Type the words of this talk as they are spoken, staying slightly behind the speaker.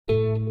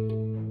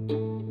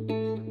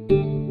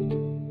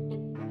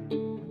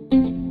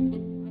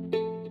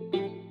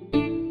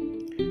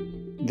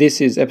This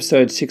is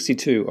episode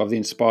 62 of the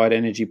Inspired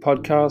Energy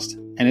podcast,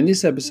 and in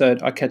this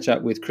episode I catch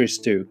up with Chris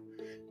Dew.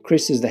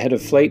 Chris is the head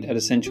of fleet at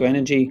Essential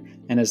Energy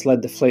and has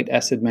led the Fleet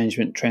Asset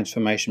Management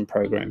Transformation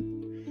Program.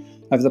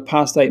 Over the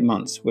past 8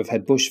 months, we've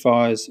had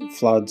bushfires,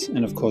 floods,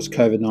 and of course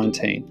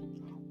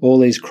COVID-19. All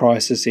these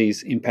crises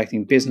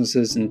impacting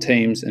businesses and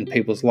teams and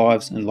people's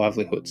lives and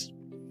livelihoods.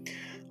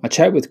 I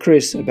chat with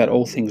Chris about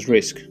all things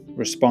risk,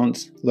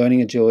 response,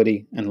 learning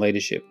agility, and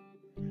leadership.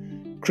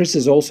 Chris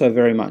is also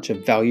very much a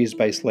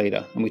values-based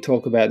leader, and we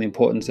talk about the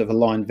importance of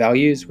aligned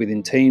values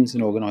within teams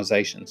and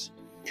organisations.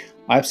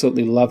 I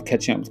absolutely love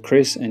catching up with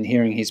Chris and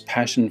hearing his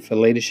passion for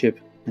leadership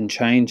and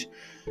change,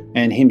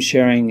 and him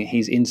sharing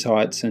his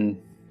insights and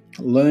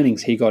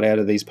learnings he got out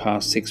of these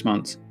past 6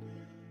 months.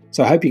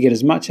 So I hope you get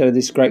as much out of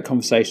this great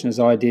conversation as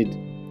I did.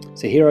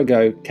 So here I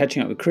go,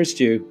 catching up with Chris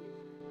Dew.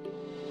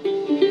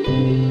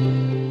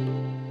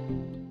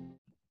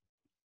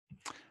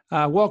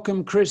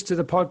 Welcome, Chris, to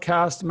the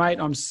podcast. Mate,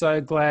 I'm so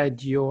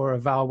glad you're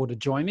available to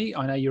join me.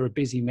 I know you're a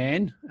busy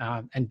man,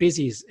 and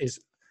busy is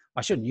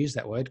I shouldn't use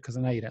that word because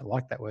I know you don't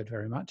like that word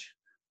very much.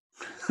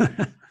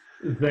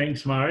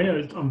 Thanks,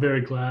 Murray. I'm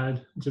very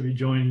glad to be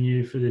joining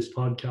you for this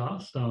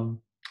podcast.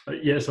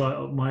 Yes,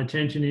 my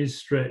attention is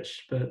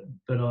stretched, but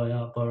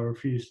I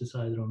refuse to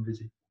say that I'm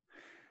busy.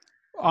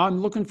 I'm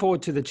looking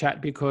forward to the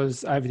chat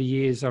because over the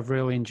years I've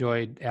really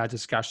enjoyed our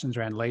discussions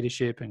around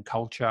leadership and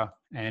culture,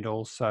 and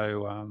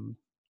also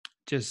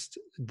just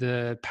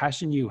the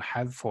passion you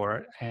have for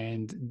it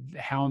and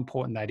how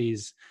important that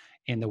is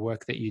in the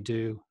work that you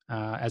do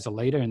as a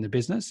leader in the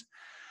business.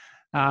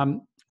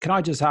 Can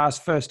I just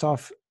ask first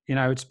off,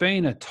 it's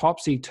been a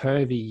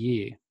topsy-turvy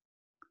year.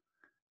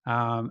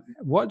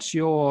 What's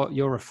your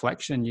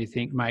reflection, you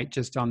think, mate,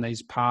 just on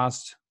these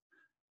past,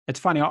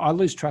 it's funny, I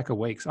lose track of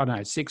weeks. I don't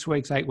know, 6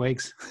 weeks, 8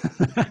 weeks.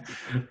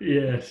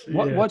 Yes.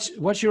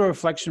 What's your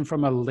reflection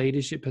from a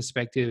leadership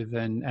perspective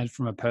and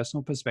from a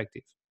personal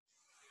perspective?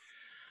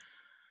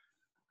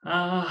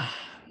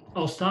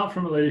 I'll start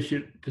from a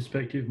leadership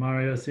perspective,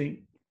 Murray. I think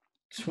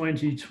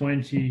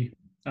 2020,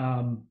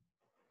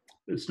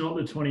 it's not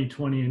the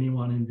 2020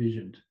 anyone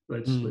envisioned.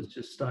 Let's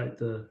just state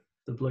the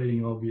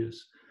bleeding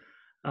obvious.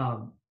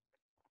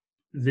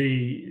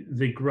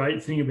 The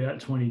great thing about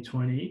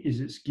 2020 is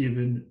it's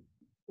given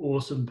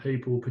awesome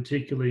people,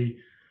 particularly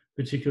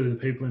the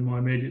people in my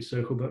immediate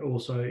circle, but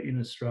also in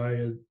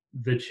Australia,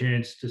 the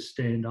chance to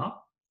stand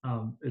up.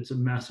 It's a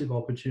massive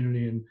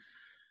opportunity, and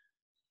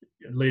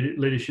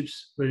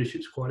leadership's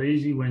quite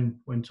easy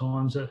when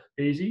times are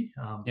easy.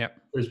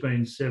 There's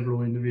been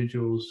several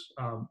individuals,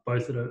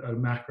 both at a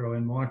macro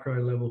and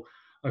micro level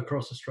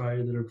across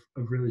Australia, that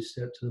have really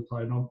stepped to the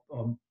plate. And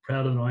I'm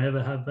prouder than I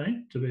ever have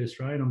been to be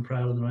Australian. I'm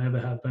prouder than I ever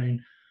have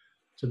been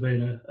to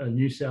be a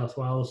New South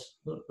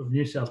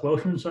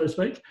Welshman, so to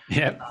speak.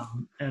 And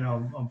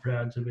I'm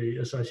proud to be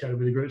associated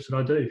with the groups that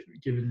I do,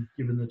 given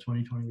the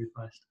 2020 we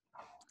faced.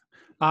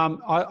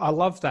 I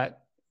love that.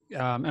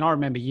 And I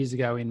remember years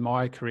ago in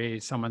my career,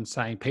 someone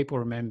saying, people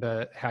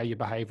remember how you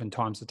behave when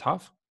times are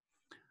tough.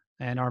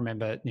 And I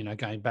remember,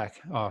 going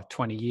back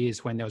 20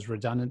 years when there was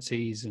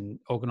redundancies and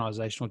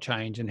organisational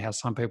change, and how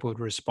some people would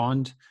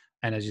respond.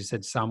 And as you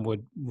said, some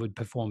would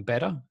perform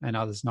better and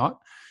others not.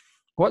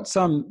 What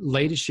some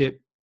leadership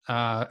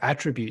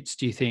attributes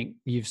do you think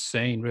you've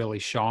seen really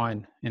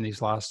shine in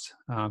these last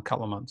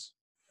couple of months?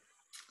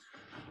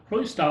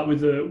 Probably start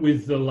with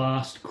the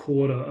last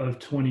quarter of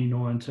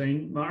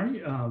 2019,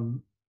 Murray.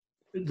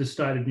 The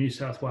state of New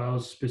South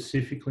Wales,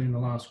 specifically in the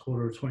last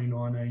quarter of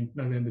 2019,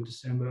 November,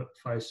 December,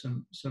 faced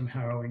some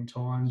harrowing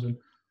times, and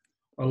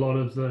a lot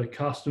of the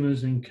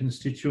customers and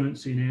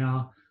constituents in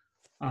our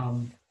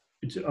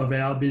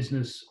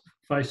business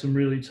faced some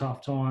really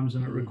tough times,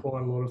 and it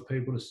required a lot of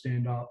people to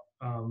stand up.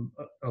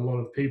 A lot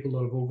of people, a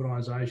lot of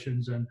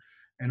organisations, and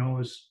I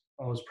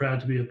was proud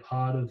to be a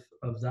part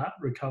of that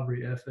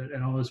recovery effort,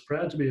 and I was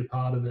proud to be a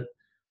part of it.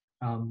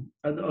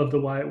 Of the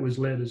way it was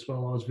led as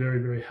well. I was very,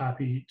 very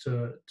happy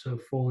to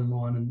fall in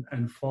line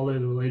and follow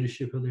the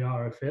leadership of the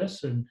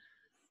RFS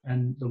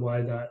and the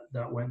way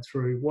that went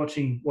through.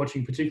 Watching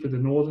particularly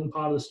the northern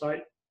part of the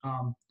state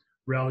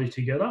rally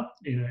together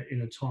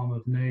in a time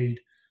of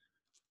need.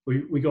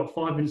 We got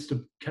 5 minutes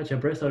to catch our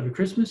breath over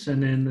Christmas,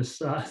 and then the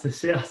south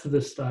of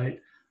the state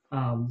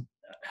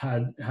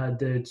had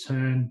their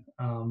turn.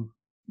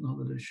 Not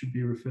that it should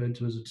be referred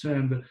to as a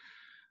turn, but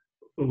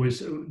it was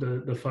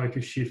the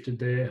focus shifted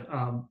there.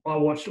 I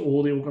watched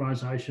all the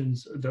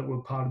organisations that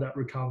were part of that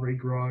recovery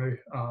grow.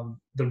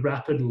 The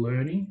rapid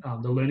learning,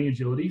 the learning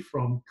agility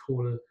from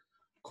quarter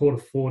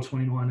 4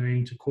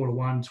 2019 to quarter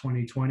 1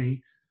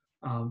 2020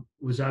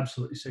 was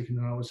absolutely second,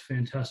 and it was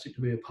fantastic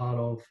to be a part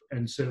of.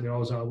 And certainly I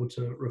was able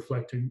to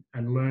reflect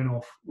and learn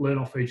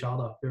off each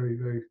other very,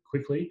 very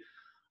quickly.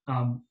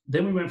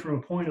 Then we went from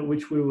a point at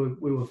which we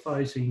were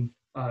facing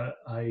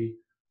a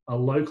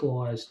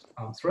localised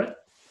threat,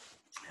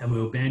 and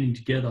we were banding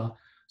together.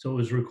 So it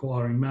was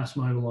requiring mass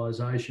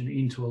mobilisation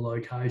into a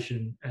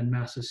location and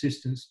mass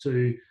assistance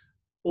to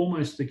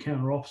almost the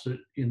counter opposite,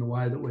 in the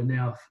way that we're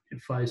now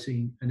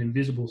facing an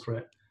invisible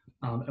threat.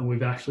 And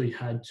we've actually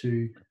had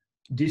to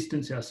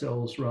distance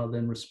ourselves rather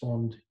than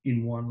respond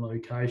in one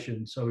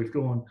location. So I've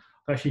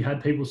actually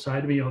had people say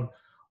to me, I'd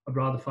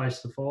rather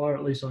face the fire,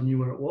 at least I knew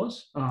where it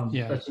was.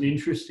 Yeah. That's an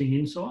interesting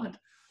insight.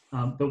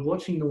 But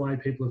watching the way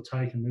people have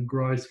taken the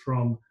growth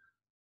from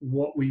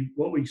what we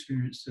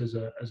experienced as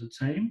a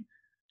team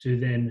to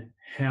then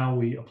how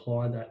we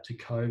apply that to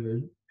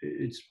COVID,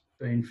 it's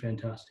been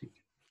fantastic.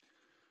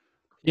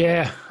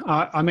 Yeah,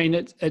 I mean,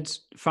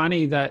 it's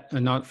funny that,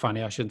 not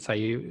funny, I shouldn't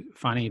say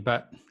funny,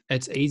 but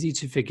it's easy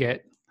to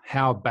forget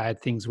how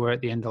bad things were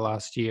at the end of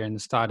last year and the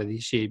start of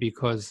this year,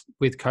 because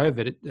with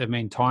COVID, I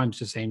mean, times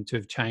just seem to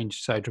have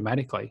changed so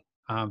dramatically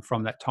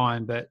from that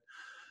time. But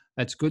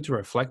it's good to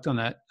reflect on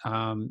that,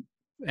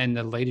 and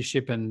the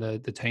leadership and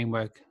the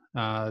teamwork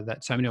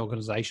that so many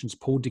organizations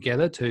pulled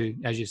together to,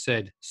 as you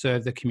said,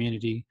 serve the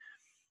community.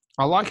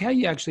 I like how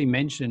you actually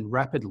mentioned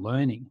rapid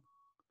learning,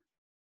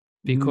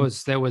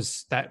 because there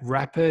was that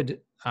rapid,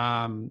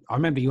 I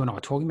remember you and I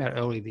were talking about it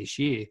earlier this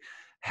year,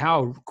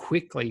 how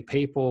quickly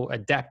people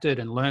adapted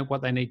and learned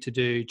what they need to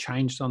do,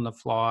 changed on the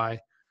fly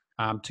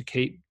to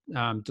keep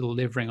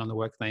delivering on the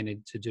work they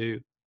need to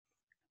do.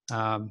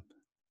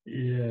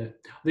 Yeah,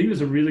 I think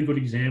there's a really good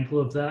example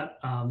of that.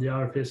 The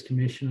RFS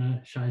Commissioner,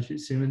 Shane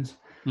Fitzsimmons,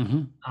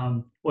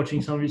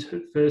 watching some of his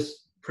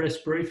first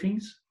press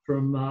briefings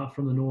from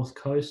the North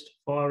Coast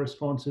fire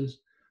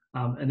responses,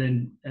 and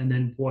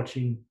then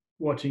watching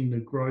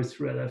the growth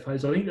throughout that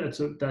phase. I think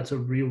that's a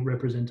real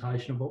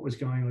representation of what was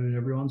going on in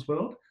everyone's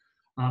world.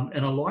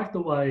 And I like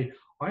the way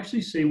I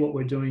actually see what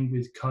we're doing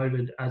with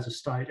COVID as a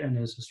state and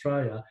as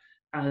Australia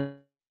as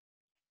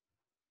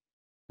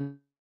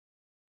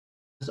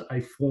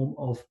a form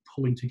of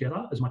pulling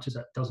together, as much as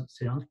that doesn't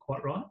sound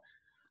quite right.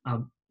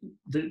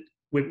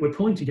 We're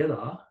pulling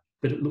together,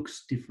 but it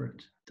looks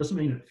different. Doesn't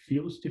mean it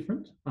feels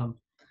different.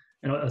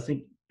 And I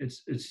think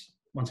it's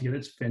once again,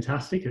 it's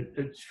fantastic.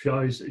 It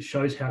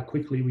shows how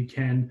quickly we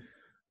can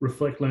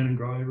reflect, learn and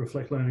grow,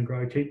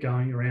 keep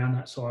going around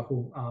that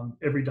cycle.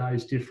 Every day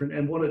is different.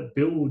 And what it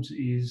builds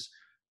is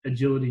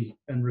agility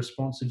and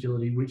response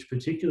agility, which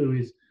particularly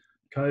with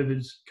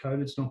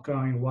COVID's not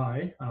going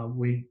away.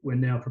 We're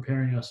now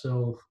preparing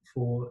ourselves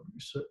for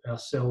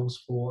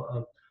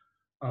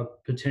a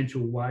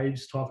potential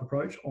waves type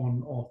approach,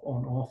 on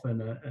off,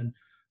 and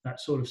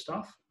that sort of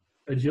stuff.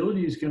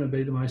 Agility is going to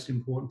be the most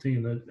important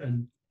thing,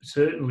 and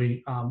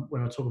certainly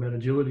when I talk about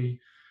agility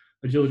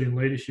and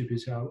leadership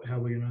is how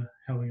we're going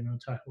to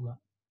tackle that.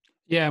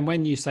 Yeah, and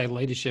when you say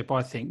leadership,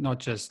 I think not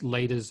just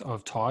leaders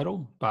of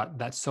title, but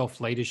that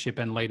self-leadership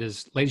and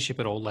leadership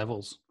at all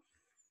levels.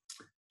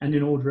 And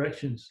in all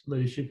directions,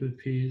 leadership of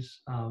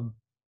peers,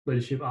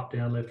 leadership up,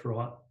 down, left,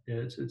 right. Yeah,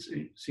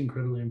 it's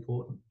incredibly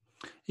important.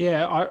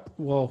 Yeah,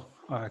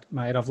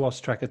 mate, I've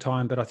lost track of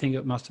time, but I think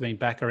it must have been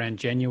back around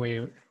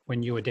January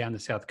when you were down the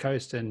South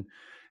Coast, and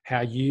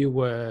how you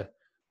were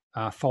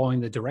following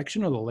the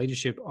direction or the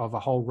leadership of a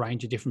whole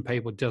range of different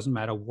people. It doesn't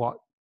matter what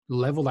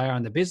level they are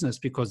in the business,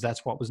 because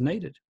that's what was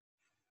needed.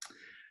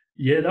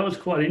 Yeah, that was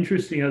quite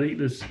interesting. I think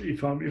this,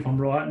 if I'm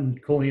right in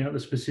calling out the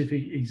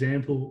specific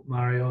example,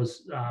 Murray, I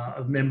was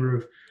a member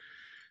of.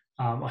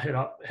 I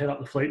head up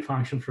the fleet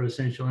function for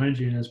Essential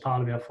Energy, and as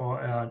part of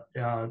our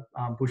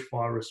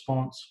bushfire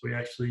response, we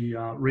actually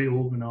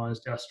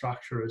reorganised our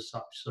structure as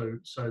such,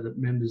 so that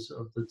members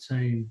of the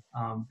team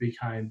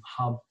became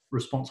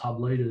response hub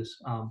leaders.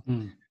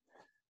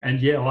 And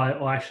yeah,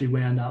 I actually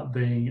wound up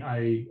being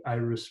a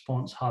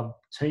response hub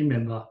team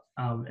member,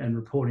 and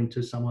reporting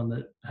to someone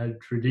that had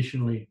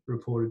traditionally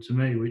reported to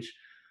me, which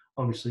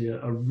obviously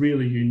a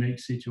really unique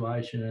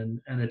situation,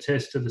 and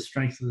attests to the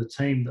strength of the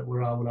team that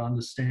we're able to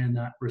understand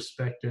that,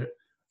 respect it,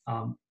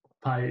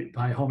 pay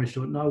homage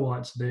to it, know why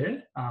it's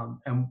there,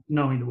 and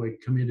knowing that we're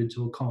committed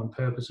to a common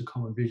purpose, a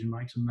common vision,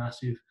 makes a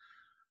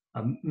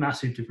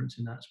massive difference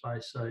in that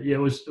space. So yeah, it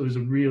was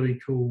a really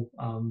cool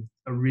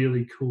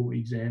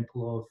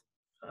example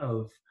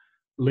of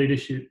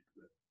leadership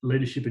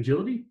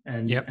agility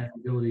and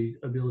ability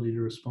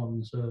to respond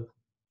and serve.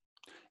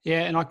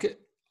 Yeah, and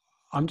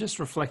I'm just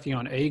reflecting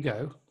on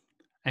ego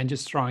and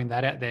just throwing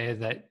that out there,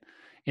 that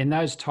in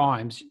those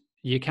times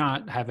you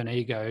can't have an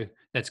ego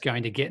that's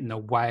going to get in the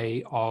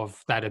way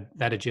of that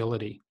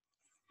agility.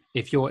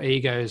 If your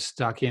ego is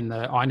stuck in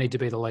the I need to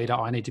be the leader,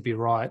 I need to be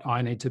right,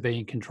 I need to be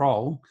in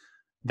control,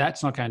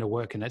 that's not going to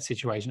work in that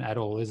situation at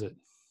all, is it?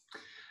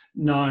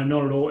 No,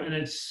 not at all. And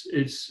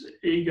it's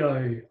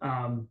ego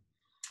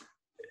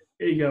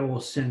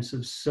or sense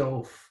of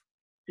self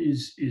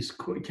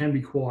can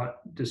be quite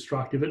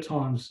destructive at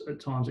times. At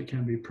times it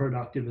can be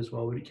productive as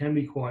well, but it can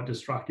be quite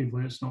destructive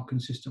when it's not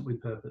consistent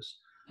with purpose.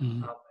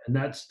 And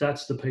that's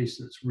the piece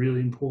that's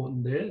really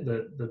important there.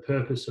 The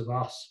purpose of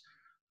us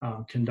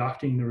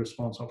conducting the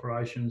response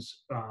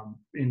operations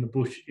in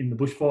the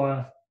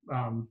bushfire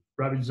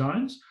ravaged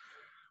zones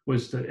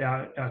was that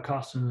our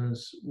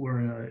customers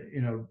were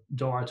in a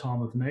dire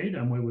time of need,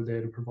 and we were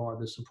there to provide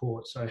the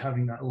support. So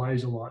having that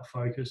laser light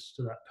focus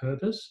to that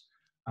purpose,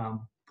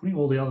 putting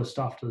all the other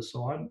stuff to the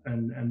side,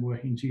 and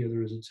working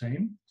together as a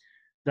team,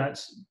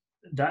 that's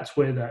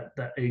where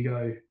that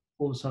ego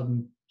all of a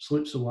sudden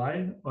slips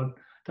away.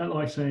 don't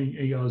like seeing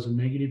ego as a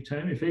negative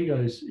term. If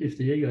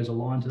the ego is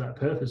aligned to that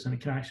purpose, then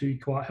it can actually be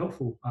quite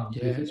helpful. But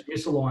if it's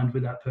misaligned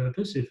with that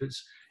purpose, if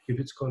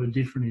it's got a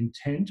different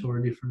intent or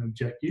a different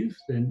objective,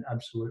 then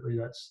absolutely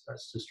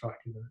that's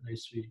destructive, and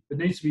it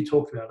needs to be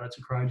talked about. That's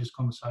a courageous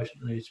conversation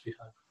that needs to be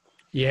had.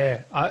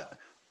 Yeah,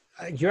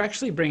 you're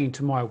actually bringing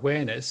to my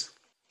awareness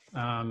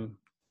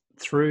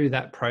through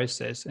that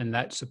process and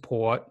that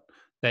support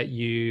that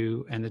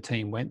you and the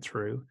team went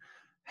through,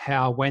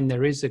 how when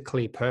there is a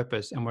clear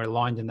purpose and we're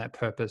aligned in that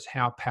purpose,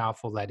 how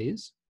powerful that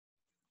is.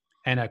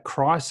 And a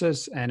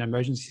crisis and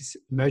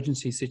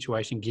emergency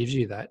situation gives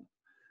you that.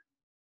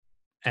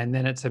 And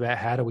then it's about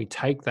how do we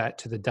take that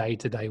to the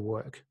day-to-day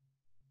work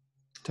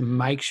to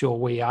make sure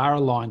we are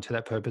aligned to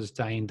that purpose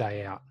day in,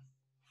 day out.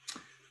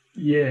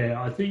 Yeah,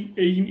 I think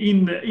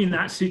in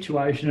that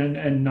situation,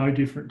 and no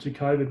different to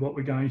COVID, what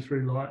we're going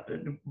through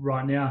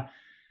right now,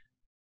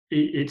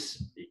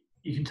 it's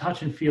you can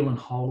touch and feel and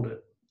hold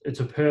it. It's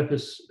a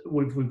purpose.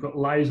 We've got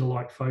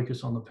laser-like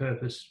focus on the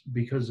purpose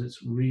because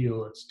it's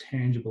real, it's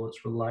tangible, it's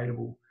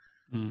relatable.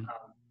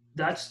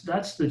 That's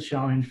the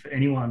challenge for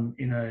anyone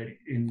in a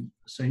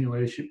senior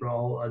leadership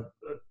role,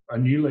 a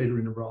new leader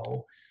in a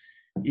role,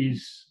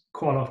 is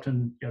quite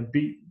often,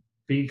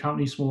 big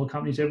companies, smaller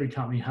companies, every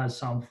company has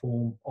some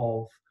form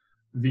of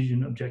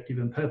vision, objective,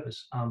 and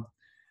purpose.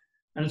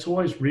 And it's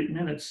always written,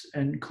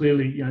 and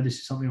clearly, this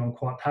is something I'm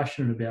quite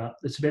passionate about.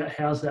 It's about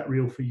how's that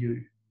real for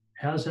you?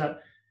 How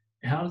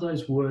do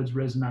those words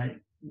resonate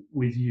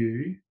with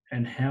you,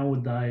 and how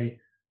do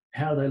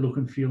they look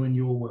and feel in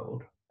your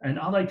world? And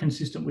are they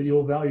consistent with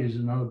your values?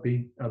 Another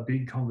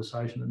big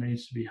conversation that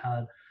needs to be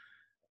had.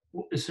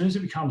 As soon as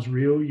it becomes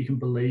real, you can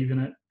believe in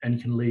it and you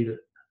can lead it.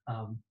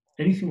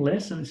 Anything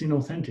less, and it's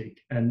inauthentic.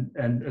 And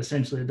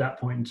essentially, at that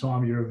point in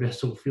time, you're a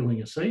vessel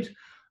filling a seat,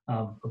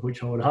 of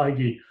which I would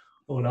argue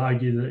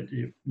that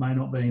you may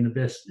not be in the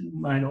best,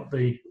 may not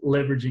be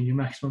leveraging your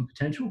maximum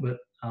potential. But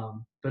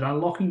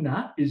unlocking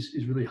that is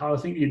really hard.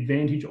 I think the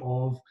advantage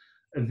of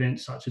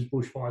events such as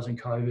bushfires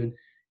and COVID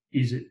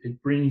is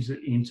it brings it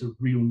into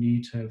real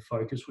near-term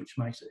focus, which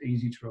makes it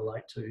easy to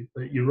relate to.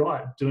 But you're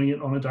right, doing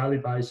it on a daily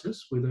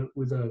basis with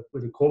a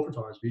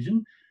corporatized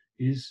vision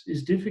is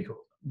difficult.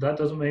 That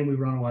doesn't mean we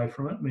run away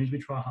from it. It means we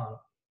try harder.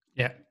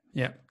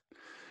 Yeah.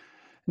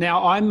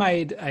 Now, I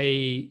made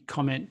a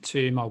comment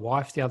to my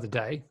wife the other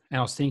day, and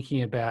I was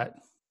thinking about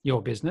your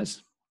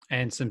business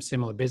and some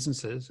similar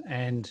businesses.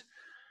 And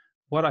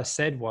what I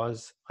said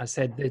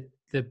that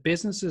the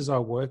businesses I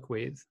work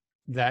with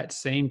that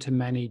seem to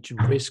manage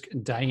risk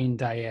day in,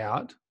 day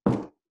out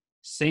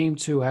seem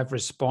to have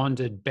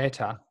responded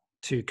better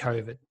to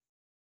COVID.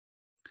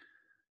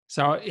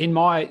 So in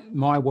my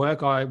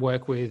work, I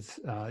work with,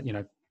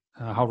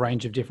 a whole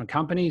range of different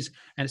companies,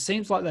 and it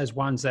seems like those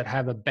ones that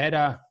have a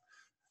better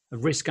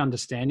risk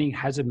understanding,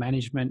 hazard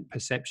management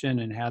perception,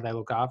 and how they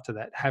look after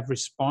that have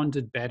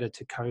responded better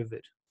to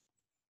COVID.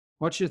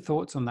 What's your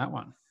thoughts on that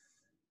one?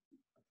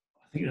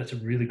 I think that's a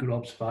really good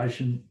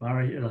observation,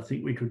 Murray, and I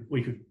think we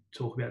could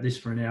talk about this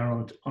for an hour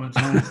on its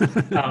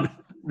own.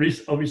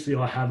 Risk, obviously,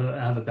 I have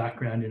a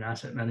background in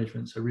asset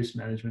management, so risk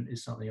management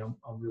is something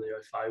I'm really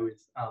au fait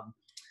with.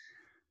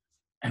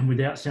 And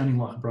without sounding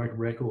like a broken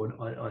record,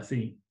 I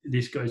think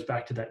this goes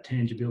back to that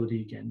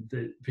tangibility again,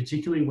 that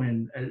particularly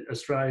when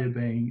Australia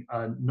being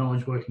a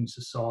knowledge working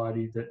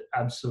society that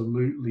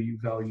absolutely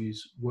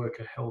values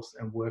worker health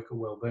and worker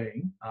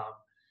wellbeing,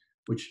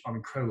 which I'm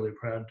incredibly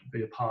proud to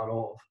be a part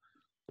of.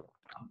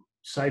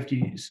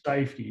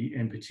 Safety,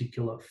 in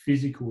particular,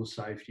 physical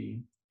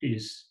safety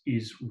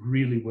is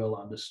really well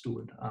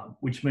understood,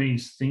 which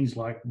means things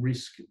like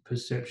risk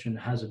perception,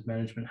 hazard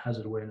management,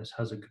 hazard awareness,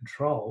 hazard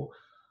control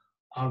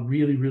are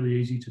really, really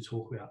easy to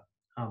talk about.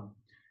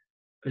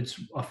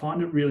 I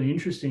find it really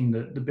interesting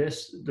that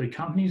the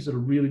companies that are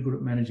really good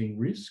at managing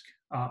risk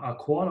are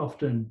quite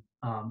often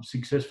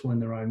successful in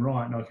their own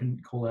right. And I can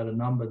call out a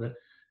number that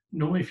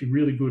normally, if you're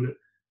really good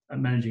at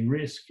managing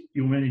risk,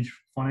 you'll manage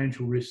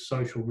financial risk,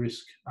 social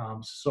risk,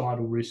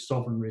 societal risk,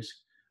 sovereign risk,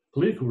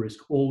 political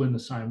risk, all in the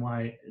same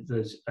way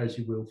as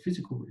you will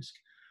physical risk.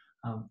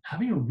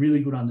 Having a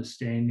really good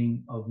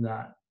understanding of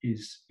that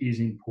is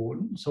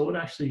important. So I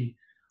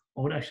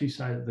would actually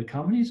say that the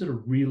companies that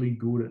are really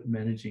good at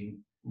managing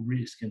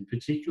risk, and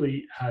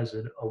particularly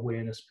hazard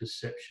awareness,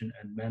 perception,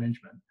 and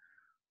management,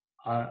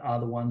 are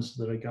the ones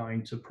that are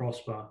going to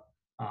prosper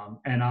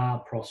and are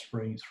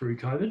prospering through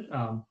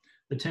COVID.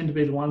 They tend to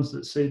be the ones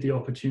that see the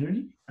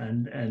opportunity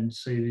and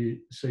see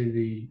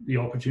the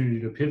opportunity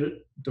to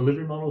pivot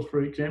delivery models.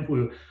 For example,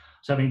 I was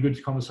having a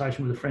good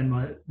conversation with a friend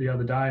the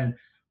other day, and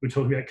we were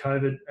talking about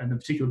COVID and the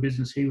particular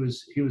business he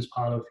was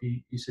part of.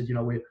 He said,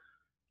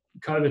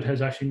 COVID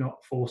has actually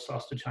not forced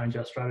us to change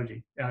our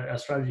strategy. Our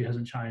strategy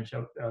hasn't changed.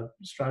 Our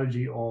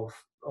strategy of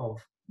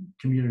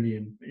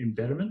community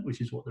embedment, which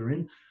is what they're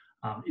in,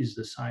 is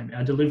the same.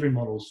 Our delivery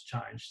model's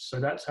changed. So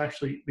that's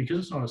actually, because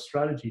it's not a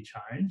strategy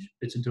change,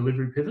 it's a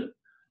delivery pivot.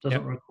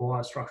 Doesn't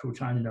require structural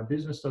change in our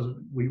business.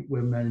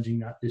 We're managing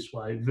that this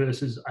way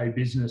versus a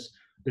business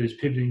that is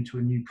pivoting to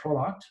a new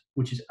product,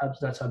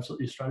 that's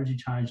absolutely a strategy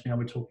change. Now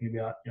we're talking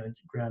about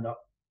ground up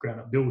ground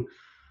up build.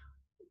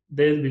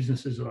 They're the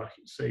businesses that I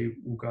see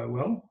will go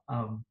well,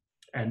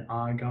 and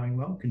are going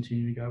well,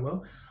 continue to go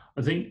well.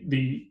 I think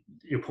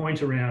your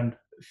point around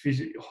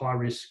high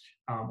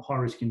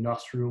risk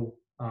industrial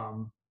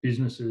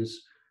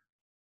businesses,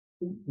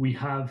 we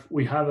have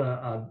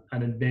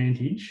an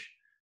advantage,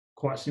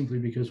 quite simply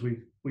because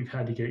we've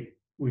had to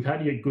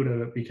get good at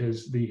it,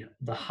 because the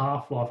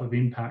half-life of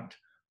impact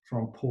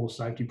from poor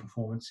safety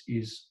performance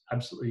is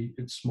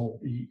it's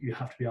small. You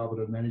have to be able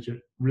to manage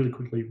it really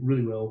quickly,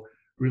 really well,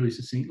 really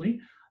succinctly.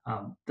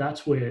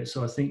 That's where,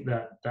 so I think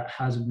that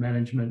hazard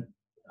management,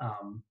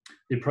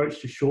 the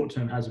approach to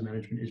short-term hazard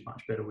management is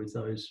much better with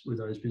those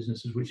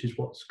businesses, which is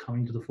what's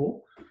coming to the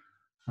fore.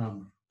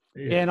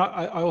 Yeah, and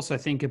I also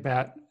think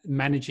about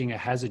managing a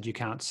hazard you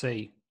can't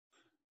see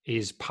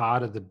is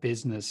part of the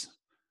business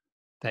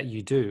that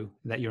you do,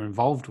 that you're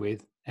involved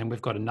with, and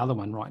we've got another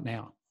one right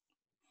now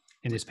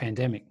in this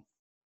pandemic.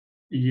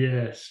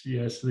 Yes,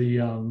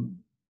 the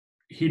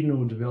hidden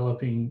or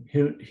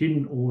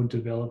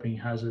developing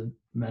hazard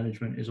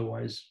management is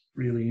always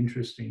really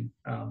interesting,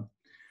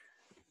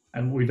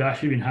 and we've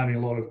actually been having a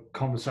lot of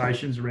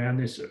conversations around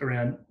this,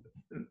 around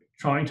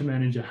trying to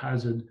manage a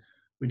hazard.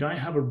 We don't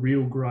have a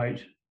real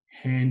great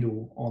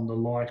handle on the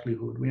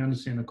likelihood. We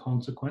understand the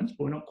consequence,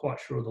 but we're not quite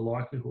sure of the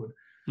likelihood.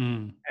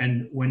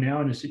 And we're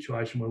now in a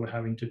situation where we're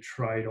having to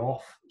trade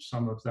off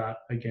some of that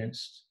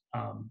against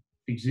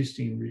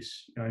existing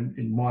risks.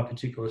 In my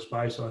particular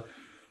space, I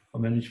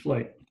manage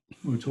fleet.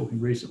 We were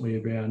talking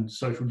recently around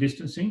social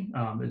distancing.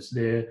 It's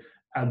there.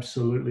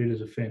 Absolutely,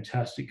 there's a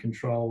fantastic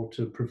control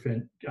to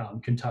prevent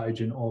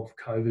contagion of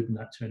COVID and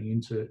that turning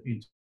into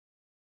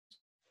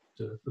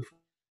the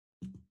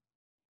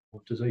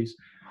disease.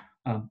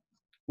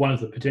 One of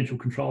the potential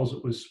controls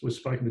that was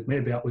spoken with me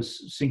about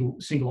was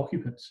single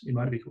occupants in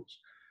motor vehicles.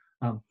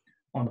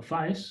 On the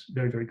face,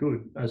 very, very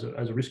good as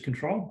a risk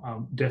control.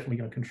 Definitely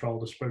going to control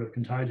the spread of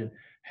contagion.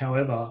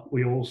 However,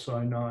 we also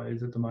know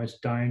that the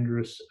most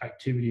dangerous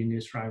activity in the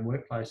Australian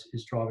workplace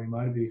is driving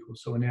motor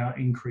vehicles. So we're now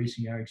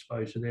increasing our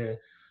exposure there.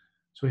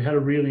 So we had a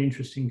really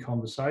interesting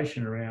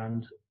conversation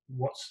around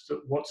what's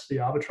the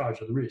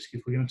arbitrage of the risk.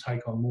 If we're going to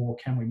take on more,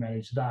 can we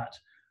manage that?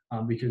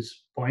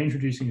 Because by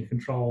introducing a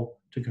control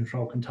to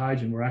control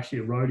contagion, we're actually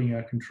eroding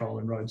our control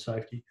in road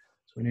safety.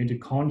 So we need to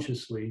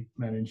consciously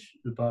manage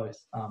the both.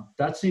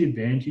 That's the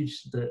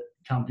advantage that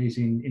companies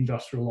in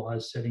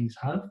industrialized settings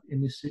have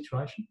in this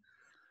situation.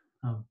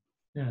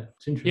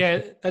 It's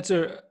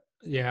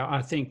interesting.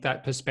 I think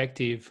that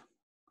perspective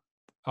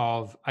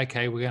of,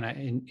 okay, we're going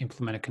to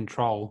implement a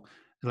control.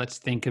 Let's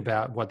think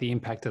about what the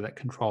impact of that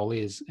control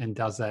is, and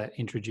does that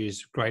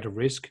introduce greater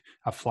risk,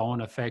 a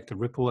flow-on effect, a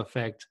ripple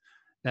effect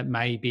that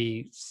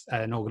maybe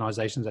an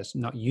organisation that's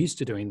not used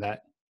to doing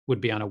that would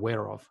be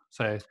unaware of.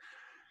 So,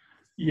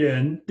 yeah,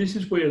 and this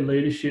is where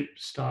leadership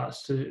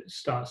starts to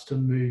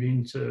move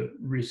into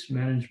risk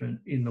management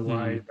in the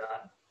way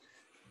that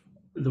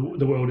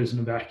the world isn't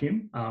a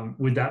vacuum.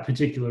 With that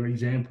particular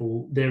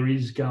example, there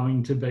is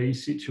going to be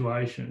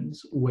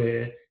situations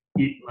where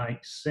it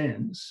makes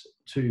sense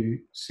to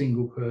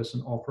single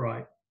person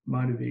operate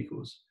motor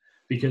vehicles,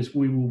 because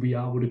we will be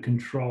able to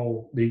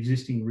control the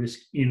existing risk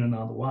in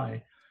another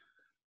way.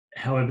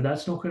 However,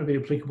 that's not going to be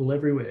applicable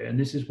everywhere, and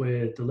this is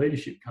where the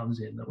leadership comes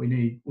in. That we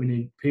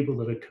need people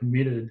that are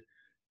committed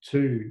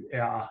to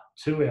our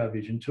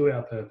vision, to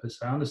our purpose.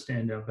 They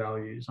understand our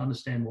values,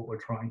 understand what we're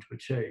trying to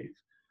achieve,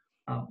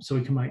 so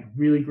we can make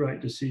really great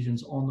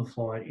decisions on the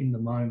fly in the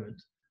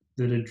moment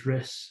that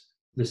address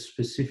the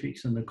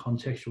specifics and the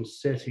contextual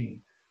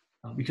setting,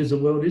 because the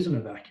world isn't a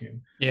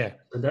vacuum. Yeah.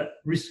 So that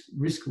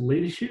risk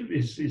leadership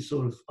is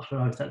sort of, I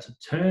don't know if that's a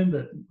term,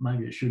 but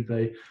maybe it should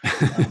be,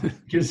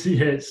 because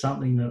it's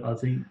something that I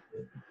think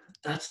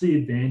that's the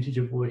advantage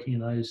of working in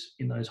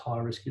those high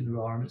risk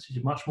environments. Is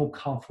you're much more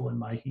comfortable in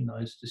making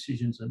those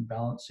decisions and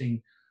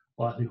balancing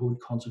likelihood,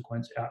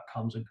 consequence,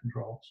 outcomes, and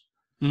controls.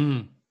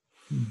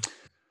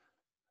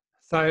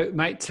 So,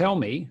 mate, tell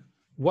me,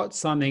 what's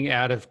something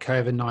out of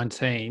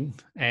COVID-19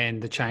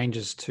 and the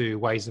changes to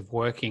ways of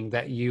working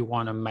that you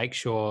want to make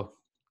sure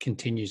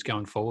continues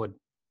going forward?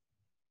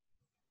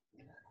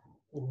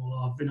 Well,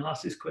 I've been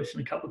asked this question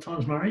a couple of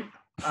times, Murray.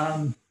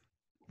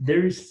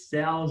 There is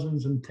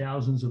thousands and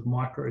thousands of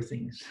micro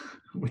things,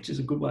 which is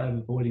a good way of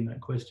avoiding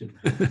that question.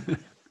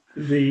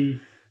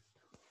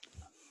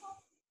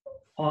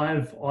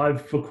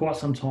 I've for quite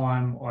some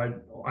time,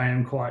 I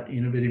am quite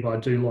innovative. I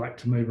do like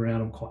to move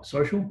around. I'm quite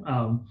social.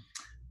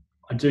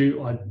 I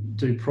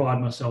do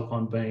pride myself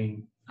on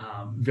being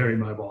very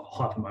mobile,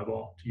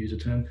 hypermobile, to use a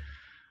term.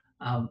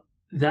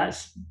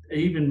 That's,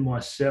 even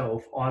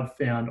myself, I've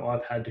found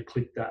I've had to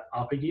click that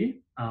up a gear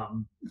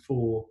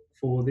for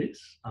this,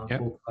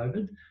 for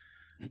COVID.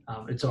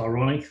 It's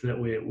ironic that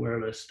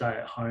we're at a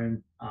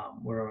stay-at-home,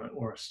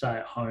 we're a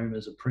stay-at-home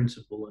as a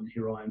principle, and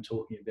here I am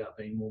talking about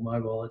being more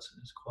mobile.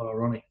 It's quite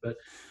ironic, but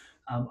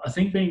I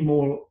think being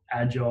more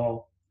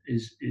agile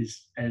is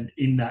and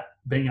in that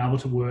being able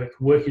to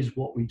work is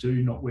what we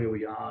do, not where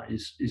we are,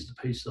 is the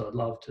piece that I'd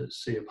love to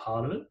see a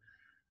part of it.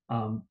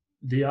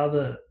 The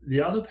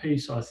other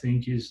piece, I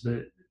think, is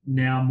that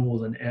now more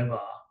than ever,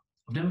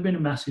 I've never been a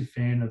massive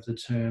fan of the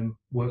term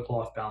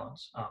work-life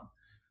balance,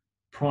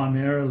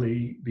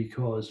 primarily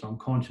because I'm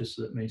conscious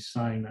that me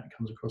saying that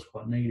comes across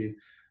quite negative.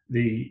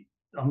 The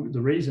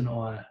reason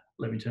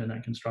let me turn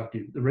that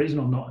constructive. The reason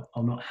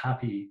I'm not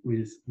happy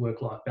with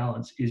work-life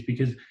balance is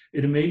because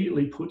it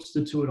immediately puts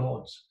the two at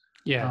odds.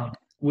 Yeah.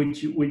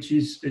 Which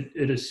is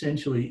it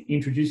essentially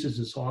introduces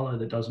a silo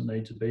that doesn't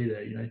need to be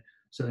there.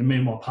 So me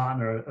and my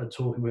partner are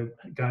talking. We're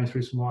going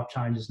through some life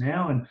changes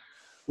now, and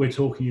we're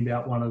talking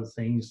about one of the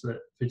things that,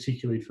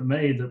 particularly for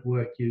me, that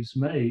work gives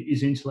me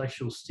is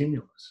intellectual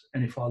stimulus.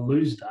 And if I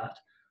lose that,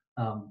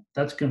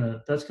 that's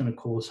gonna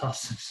cause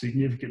us some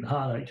significant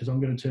heartache, because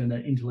I'm going to turn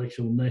that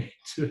intellectual need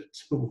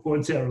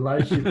towards our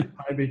relationship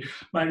maybe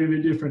a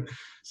bit different.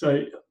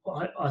 So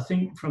I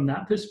think from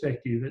that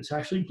perspective, it's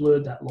actually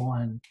blurred that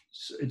line.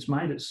 It's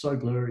made it so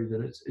blurry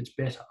that it's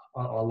better.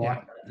 I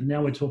like that. And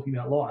now we're talking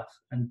about life,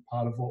 and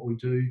part of what we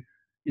do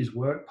is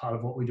work, part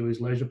of what we do is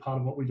leisure, part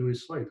of what we do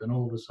is sleep, and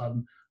all of a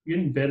sudden we're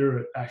getting better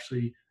at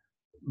actually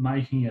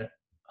making it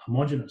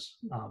homogenous.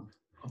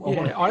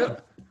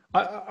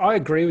 I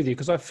agree with you,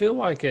 because I feel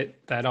like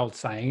that old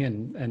saying,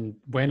 and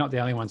we're not the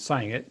only ones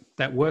saying it,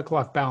 that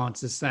work-life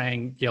balance is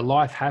saying your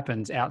life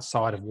happens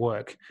outside of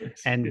work.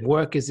 Yes, and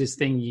work is this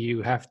thing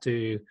you have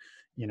to,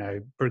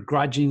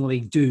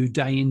 begrudgingly do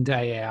day in,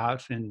 day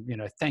out. And,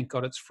 thank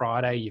God it's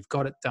Friday, you've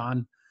got it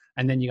done.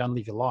 And then you go and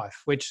live your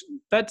life, which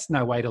that's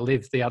no way to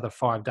live the other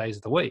 5 days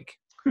of the week.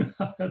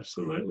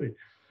 Absolutely.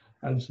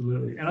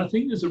 And I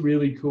think there's a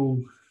really cool,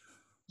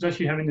 I was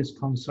actually having this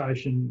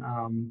conversation.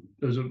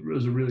 There was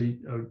a really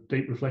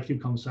deep,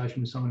 reflective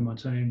conversation with someone in my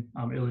team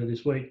earlier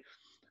this week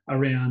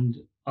around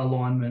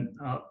alignment.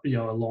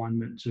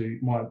 Alignment to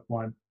my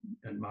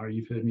and Murray,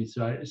 you've heard me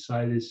say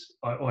this.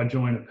 I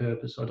join a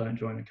purpose. I don't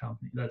join a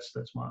company. That's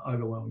my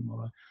overwhelming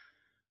motto.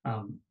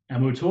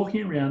 And we're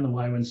talking around the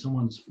way when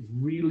someone's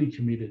really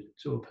committed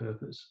to a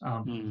purpose,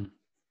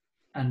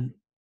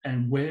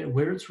 and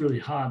where it's really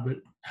hard, but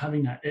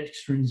having that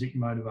extrinsic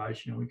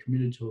motivation, we're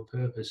committed to a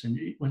purpose. And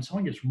when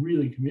someone gets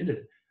really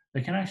committed,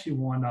 they can actually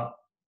wind up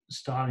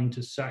starting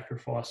to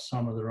sacrifice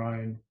some of their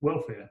own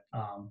welfare,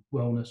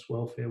 wellness,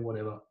 welfare,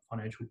 whatever,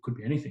 financial, could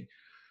be anything.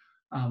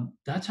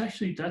 That's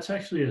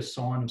actually a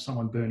sign of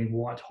someone burning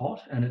white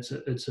hot, and it's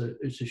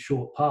a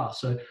short path.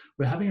 So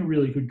we're having a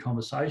really good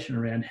conversation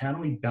around how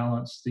do we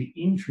balance the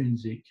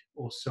intrinsic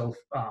or self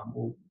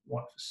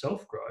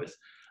growth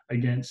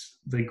against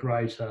the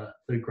greater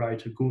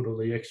good, or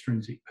the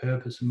extrinsic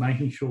purpose, and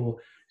making sure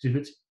if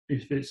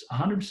it's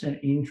 100%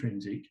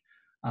 intrinsic,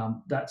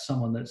 that's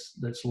someone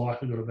that's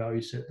likely got a value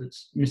set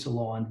that's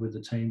misaligned with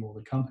the team or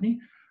the company.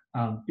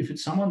 If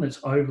it's someone that's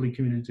overly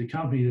committed to the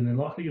company, then they're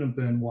likely going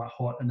to burn white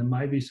hot, and there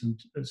may be some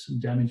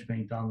damage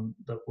being done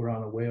that we're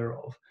unaware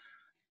of.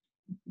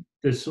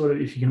 There's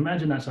if you can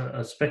imagine, that's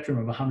a spectrum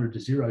of 100 to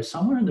 0.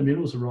 Somewhere in the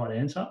middle is the right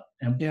answer,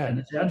 and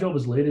it's our job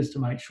as leaders to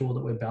make sure that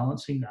we're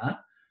balancing that,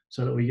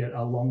 so that we get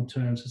a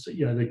long-term,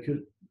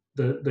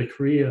 the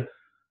career,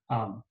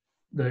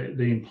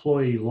 the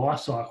employee life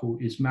cycle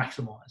is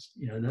maximised.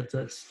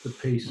 That's the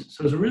piece.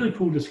 So it's a really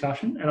cool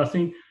discussion, and I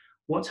think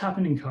what's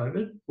happened in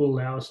COVID will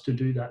allow us to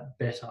do that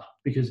better,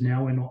 because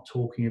now we're not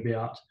talking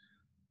about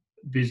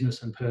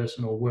business and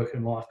personal, work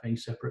and life being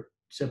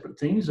separate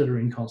things that are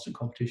in constant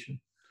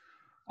competition.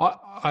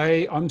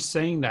 I'm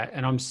seeing that,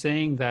 and I'm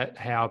seeing that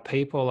how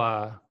people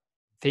are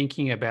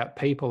thinking about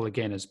people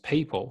again as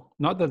people.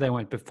 Not that they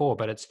weren't before,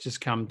 but it's just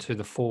come to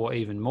the fore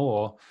even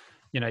more.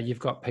 You've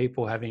got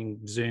people having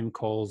Zoom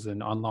calls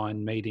and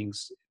online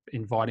meetings,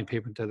 inviting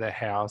people to their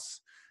house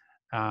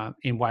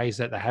in ways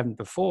that they haven't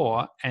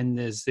before. And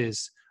there's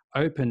this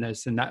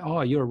openness and that,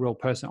 oh, you're a real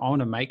person. I want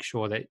to make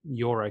sure that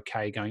you're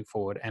okay going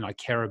forward, and I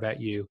care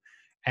about you.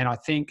 And I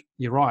think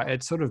you're right.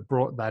 It sort of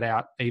brought that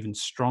out even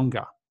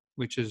stronger,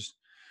 which is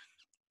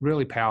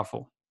really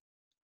powerful.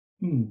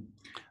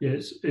 Yeah,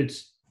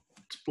 it's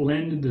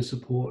blended the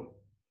support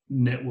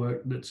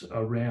network that's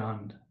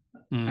around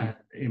an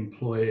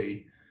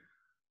employee,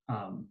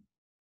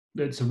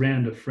 that's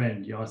around a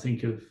friend.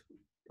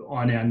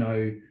 I now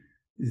know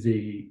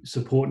the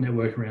support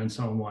network around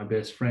some of my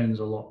best friends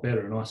a lot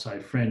better, and I say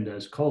friend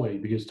as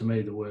colleague, because to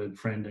me the word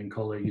friend and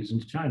colleague is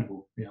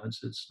interchangeable.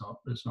 It's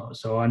not.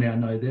 So I now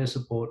know their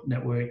support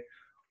network.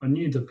 I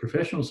knew the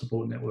professional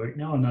support network.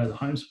 Now I know the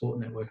home support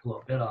network a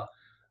lot better,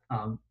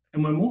 and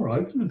we're more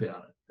open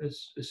about it.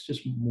 It's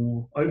just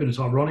more open. It's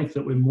ironic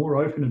that we're more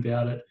open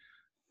about it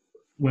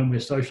when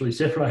we're socially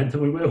separated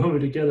than we were when we're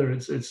together.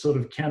 It's sort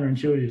of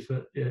counterintuitive,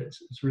 but yeah,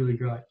 it's really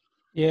great.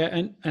 Yeah,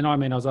 and I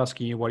mean, I was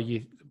asking you what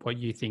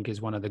you think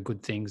is one of the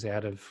good things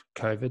out of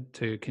COVID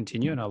to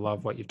continue, and I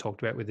love what you've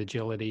talked about with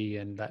agility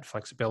and that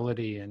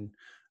flexibility and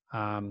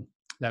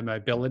that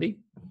mobility.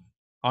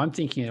 I'm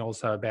thinking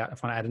also about,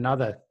 if I add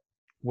another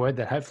word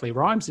that hopefully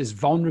rhymes, is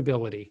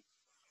vulnerability.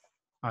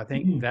 I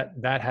think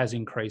that has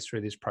increased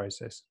through this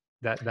process.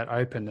 That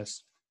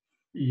openness.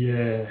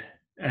 Yeah,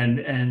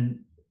 and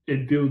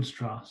it builds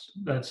trust.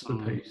 That's the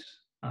piece.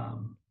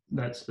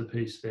 That's the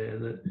piece there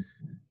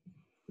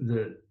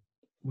that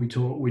we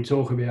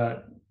talk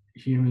about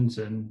humans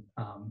and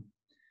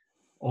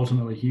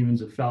ultimately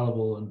humans are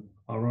fallible, and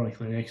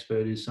ironically an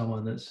expert is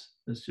someone that's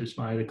just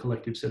made a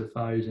collective set of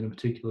failures in a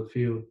particular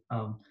field.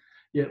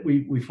 Yet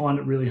we find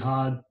it really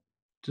hard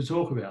to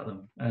talk about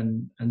them,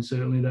 and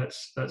certainly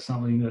that's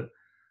something that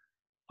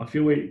I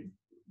feel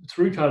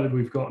through COVID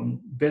we've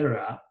gotten better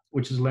at,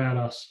 which has allowed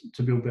us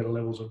to build better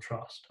levels of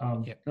trust.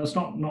 That's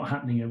not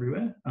happening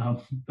everywhere,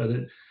 but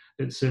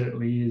it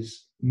certainly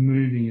is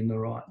moving in the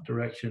right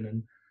direction.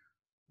 And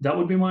that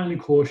would be my only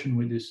caution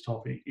with this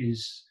topic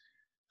is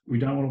we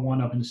don't want to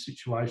wind up in a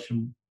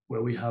situation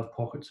where we have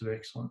pockets of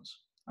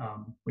excellence.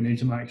 We need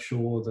to make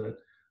sure that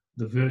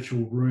the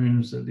virtual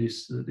rooms that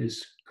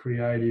this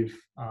creative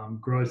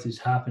growth is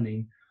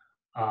happening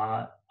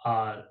are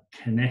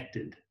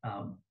connected,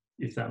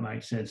 if that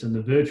makes sense. And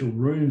the virtual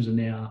rooms are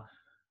now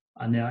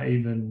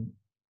even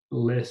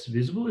less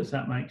visible, if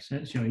that makes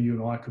sense. You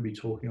and I could be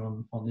talking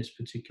on this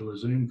particular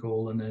Zoom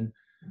call, and then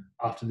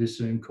after this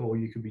Zoom call,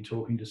 you could be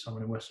talking to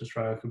someone in Western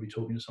Australia, could be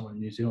talking to someone in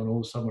New Zealand,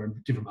 or somewhere in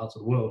different parts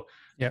of the world.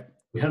 Yep.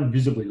 We haven't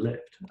visibly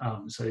left.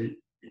 So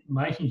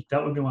making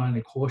that would be my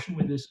only caution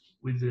with this,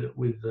 with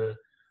the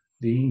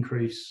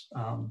increase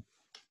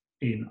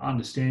in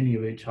understanding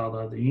of each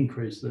other, the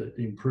increase, the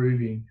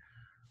improving,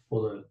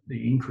 or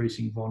the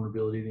increasing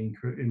vulnerability, the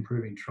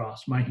improving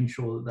trust, making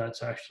sure that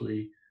that's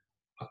actually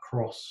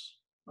across,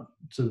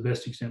 to the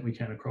best extent we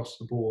can, across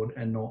the board,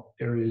 and not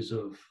areas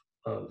of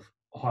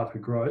hyper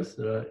growth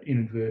that are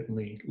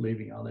inadvertently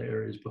leaving other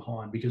areas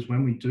behind. Because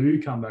when we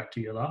do come back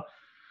together,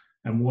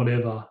 and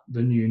whatever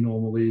the new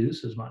normal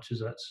is, as much as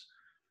that's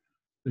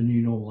the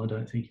new normal, I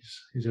don't think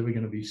is ever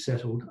going to be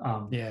settled.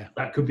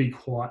 That could be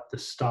quite the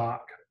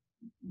stark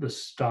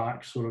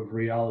sort of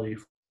reality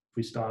if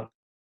we start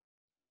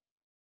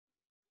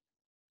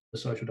the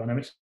social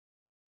dynamics.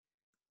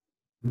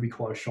 It would be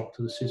quite a shock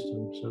to the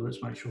system. So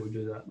let's make sure we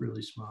do that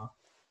really smart.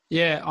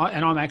 Yeah,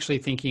 and I'm actually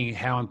thinking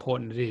how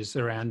important it is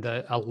around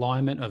the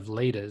alignment of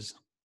leaders,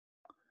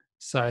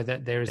 so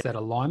that there is that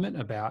alignment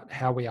about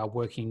how we are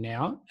working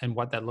now and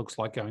what that looks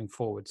like going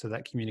forward. So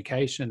that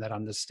communication, that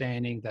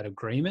understanding, that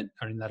agreement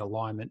are in that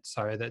alignment,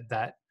 so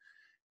that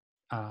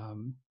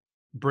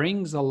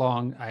brings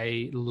along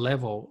a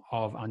level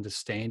of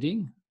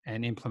understanding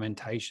and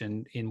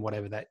implementation in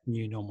whatever that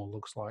new normal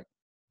looks like.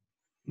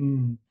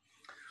 I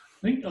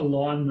think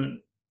alignment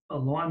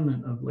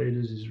of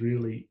leaders is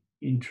really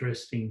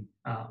interesting,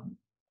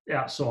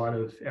 outside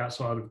of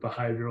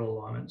behavioural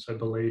alignment. So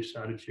beliefs,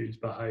 attitudes,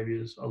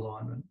 behaviours,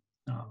 alignment.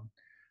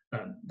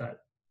 That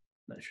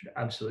should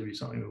absolutely be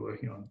something we're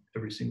working on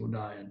every single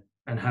day,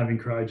 and having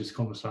courageous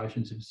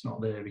conversations if it's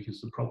not there, because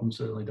the problem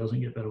certainly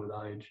doesn't get better with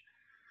age.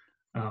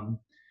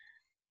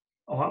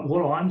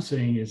 What I'm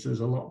seeing is there's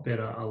a lot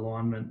better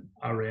alignment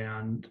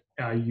around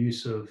our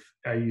use of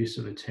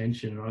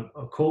attention.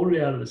 I called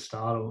it out at the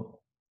start.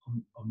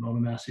 I'm not a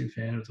massive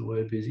fan of the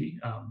word busy.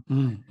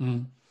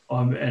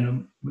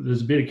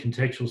 There's a bit of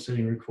contextual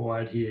setting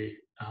required here.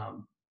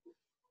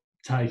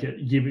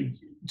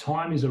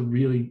 Time is a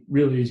really,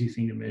 really easy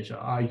thing to measure,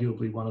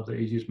 arguably one of the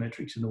easiest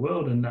metrics in the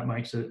world, and that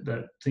makes it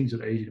that things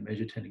that are easy to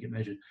measure tend to get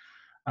measured.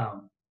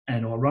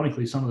 And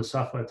ironically, some of the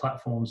software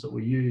platforms that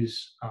we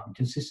use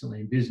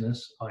consistently in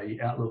business, i.e.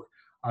 Outlook,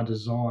 are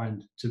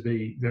designed to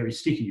be very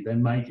sticky. They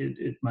make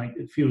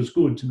it feels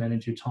good to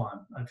manage your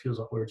time. It feels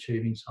like we're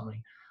achieving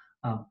something.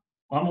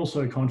 I'm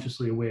also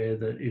consciously aware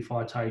that if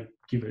I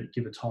give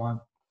a time,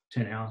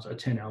 10 hours, a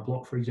 10-hour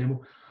block, for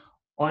example,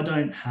 I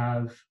don't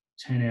have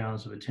 10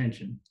 hours of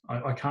attention.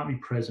 I can't be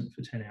present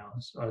for 10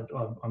 hours.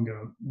 I'm going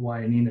to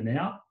wane in and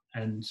out.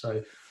 And so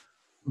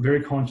I'm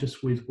very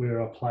conscious with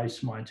where I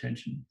place my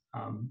attention.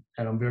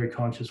 And I'm very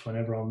conscious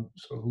whenever I'm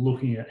sort of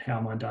looking at how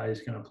my day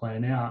is going to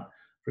plan out.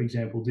 For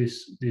example,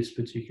 this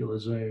particular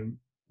Zoom,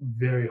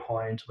 very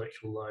high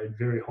intellectual load,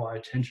 very high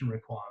attention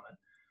requirement.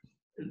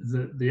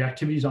 The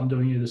activities I'm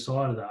doing either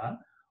side of that,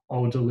 I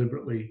will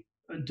deliberately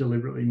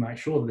make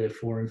sure that they're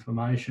for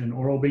information,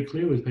 or I'll be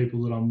clear with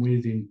people that I'm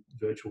with in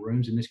virtual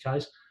rooms. In this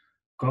case,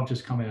 I've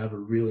just come out of a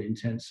really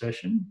intense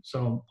session,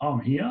 so I'm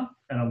here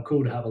and I'm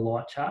cool to have a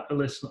light chat, but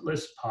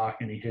let's park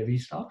any heavy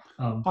stuff.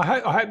 I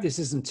hope this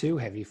isn't too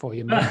heavy for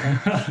you, mate.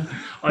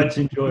 It's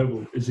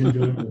enjoyable. It's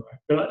enjoyable.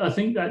 But I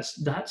think that's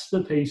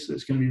the piece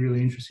that's going to be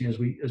really interesting as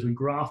we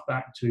graph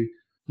back to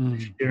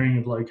sharing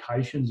of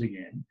locations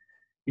again.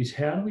 Is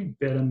how do we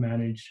better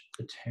manage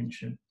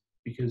attention?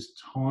 Because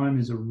time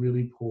is a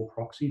really poor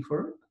proxy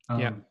for it.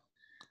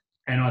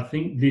 And I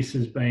think this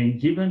has been,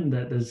 given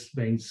that there's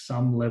been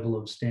some level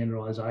of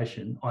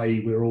standardization,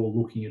 i.e. we're all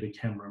looking at a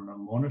camera and a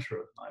monitor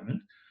at the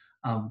moment,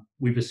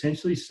 we've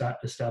essentially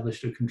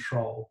established a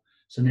control.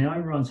 So now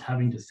everyone's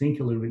having to think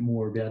a little bit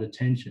more about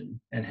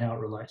attention and how it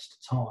relates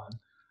to time,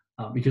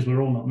 because we're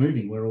all not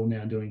moving. We're all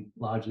now doing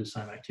largely the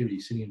same activity,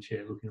 sitting in a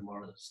chair, looking at a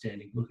monitor,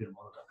 standing, looking at a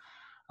monitor.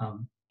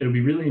 It'll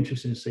be really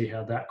interesting to see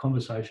how that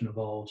conversation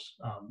evolves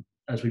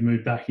as we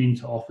move back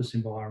into office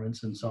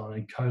environments and so on,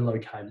 in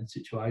co-located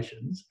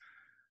situations.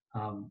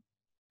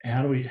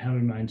 How do we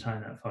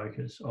maintain that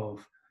focus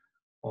of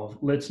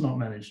let's not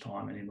manage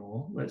time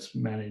anymore. Let's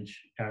manage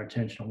our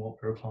attention on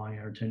what we're applying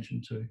our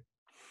attention to.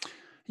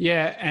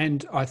 Yeah,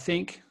 and I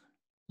think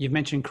you've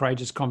mentioned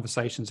courageous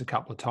conversations a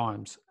couple of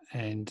times,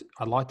 and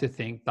I'd like to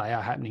think they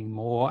are happening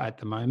more at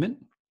the moment.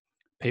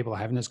 People are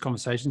having those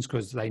conversations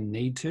because they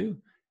need to,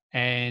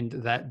 and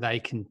that they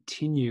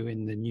continue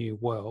in the new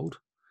world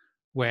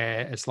where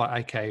it's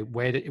like, okay,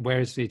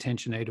 where is the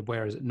attention needed?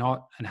 Where is it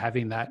not? And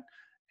having that,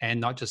 and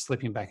not just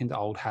slipping back into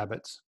old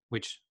habits,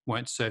 which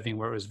weren't serving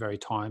where it was very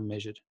time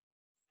measured.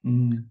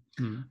 Mm.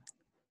 Mm.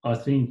 I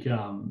think you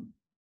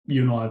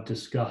and I have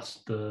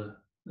discussed the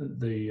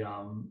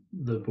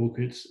book.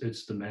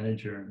 It's The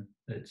Manager, and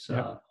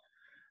Yep.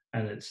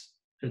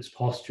 its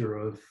posture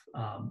of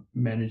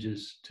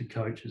managers to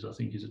coaches, I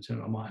think, is a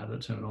term. I might have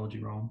that terminology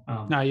wrong.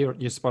 No,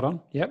 you're spot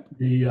on. Yep.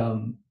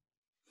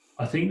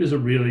 I think there's a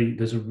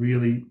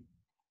really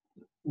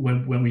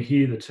when we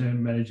hear the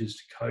term managers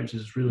to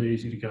coaches, it's really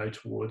easy to go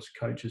towards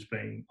coaches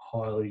being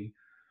a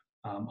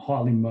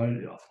highly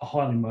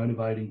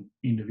motivating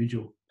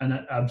individual, and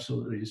that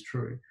absolutely is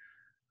true.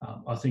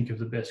 I think of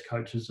the best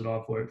coaches that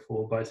I've worked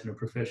for, both in a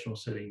professional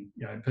setting,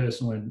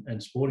 personal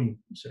and sporting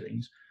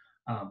settings.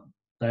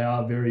 They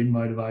are very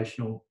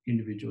motivational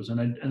individuals,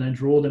 and they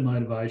draw their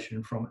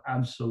motivation from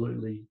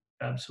absolutely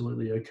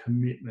a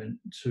commitment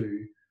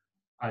to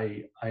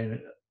a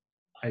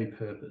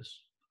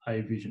purpose, a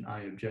vision,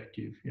 a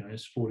objective. A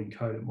sporting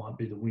code, it might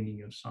be the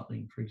winning of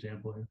something, for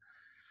example.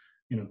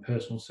 In a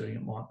personal setting,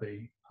 it might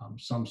be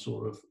some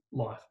sort of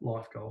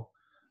life goal.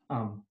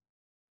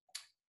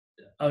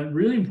 A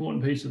really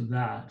important piece of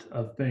that,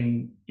 of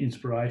being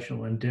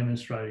inspirational and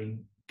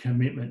demonstrating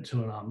commitment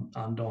to an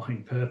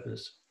undying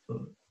purpose,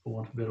 for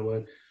want of a better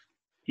word,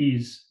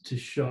 is to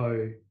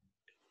show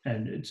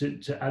and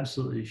to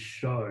absolutely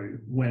show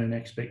when an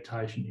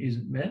expectation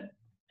isn't met,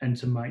 and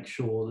to make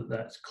sure that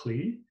that's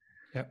clear.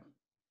 Yep.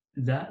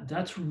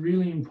 That's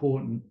really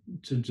important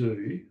to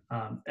do,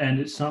 and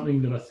it's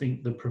something that I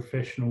think the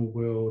professional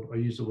world, I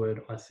use the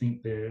word I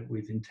think there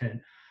with intent,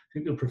 I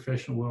think the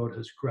professional world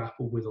has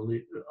grappled with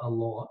a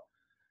lot.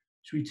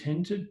 So we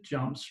tend to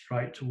jump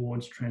straight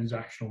towards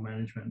transactional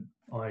management,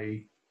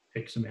 i.e.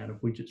 X amount of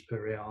widgets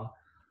per hour,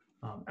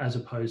 as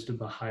opposed to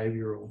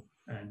behavioural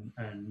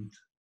and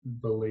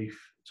belief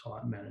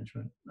type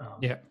management.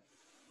 Yeah.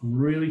 I'm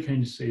really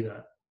keen to see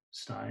that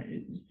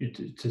stay.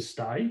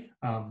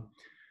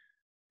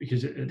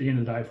 Because at the end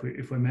of the day,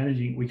 if we're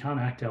managing, we can't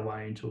act our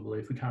way into a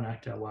belief. We can't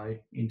act our way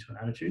into an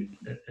attitude.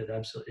 It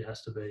absolutely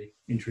has to be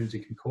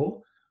intrinsic and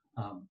core.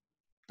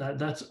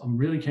 I'm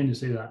really keen to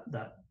see that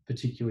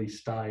particularly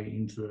stay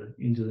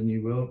into the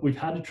new world. We've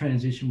had to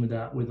transition with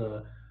that with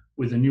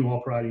a new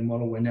operating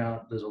model where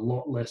now there's a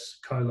lot less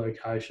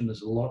co-location,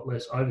 there's a lot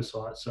less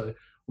oversight. So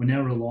we're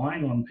now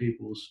relying on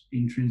people's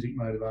intrinsic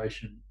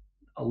motivation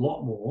a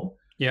lot more.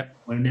 Yeah.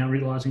 We're now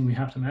realizing we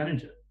have to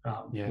manage it.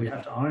 Yeah. We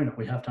have to own it.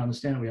 We have to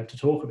understand it. We have to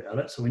talk about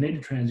it. So we need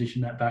to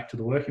transition that back to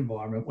the work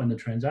environment when the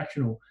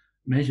transactional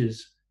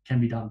measures can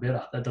be done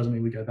better. That doesn't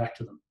mean we go back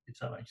to them, if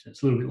that makes sense.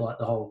 It's a little bit like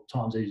the whole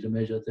time's easy to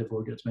measure,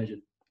 therefore it gets measured.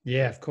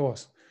 Yeah, of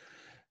course.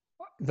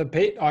 The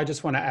bit I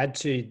just want to add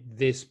to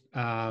this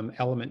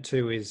element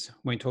too is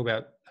when we talk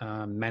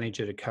about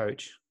manager to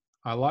coach,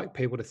 I like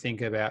people to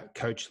think about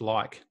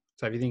coach-like.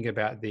 So if you think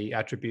about the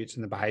attributes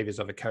and the behaviors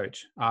of a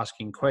coach,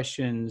 asking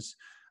questions,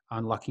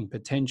 unlocking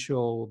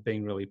potential,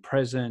 being really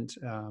present,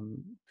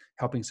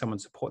 helping someone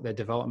support their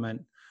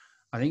development.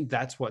 I think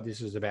that's what this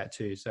is about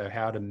too. So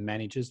how do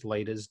managers,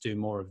 leaders do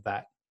more of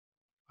that?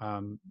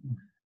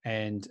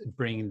 And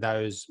bring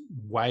those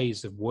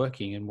ways of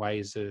working and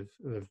ways of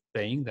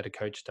being that a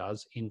coach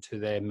does into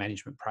their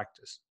management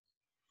practice.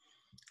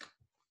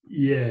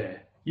 Yeah.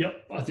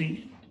 Yep. I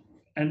think,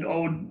 and I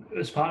would,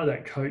 as part of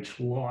that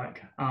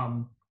coach-like,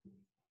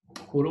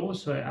 would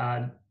also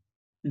add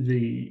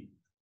the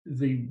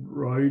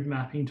road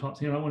mapping type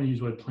thing. I don't want to use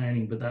the word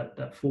planning, but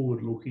that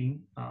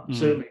forward-looking,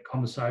 certainly a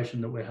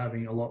conversation that we're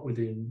having a lot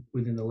within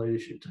the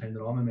leadership team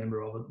that I'm a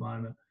member of at the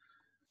moment,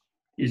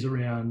 is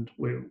around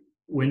where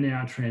we're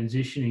now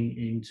transitioning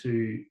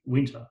into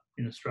winter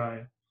in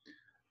Australia.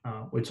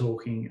 We're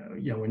talking,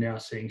 we're now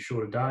seeing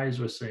shorter days,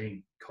 we're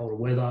seeing colder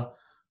weather.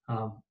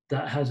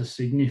 That has a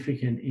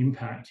significant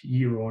impact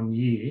year on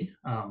year,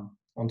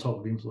 on top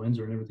of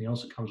influenza and everything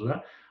else that comes with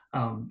that.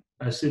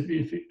 A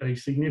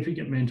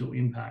significant mental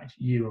impact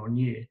year on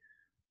year.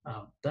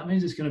 That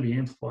means it's going to be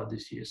amplified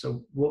this year.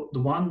 So what the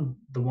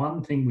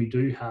one thing we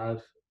do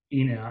have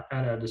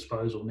at our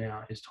disposal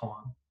now is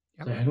time.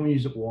 Yep. So how can we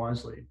use it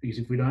wisely? Because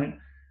if we don't,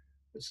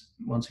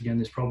 once again,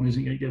 this problem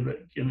isn't going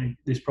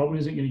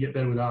to get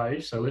better with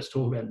age. So let's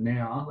talk about it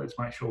now. Let's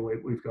make sure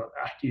we've got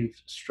active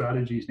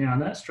strategies now,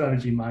 and that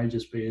strategy may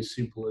just be as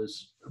simple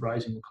as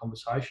raising the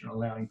conversation,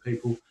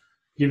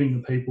 giving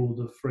the people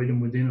the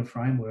freedom within a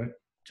framework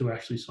to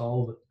actually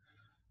solve it.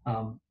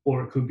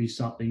 Or it could be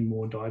something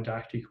more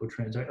didactic or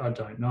I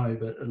don't know,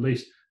 but at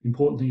least the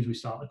important thing is we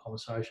start the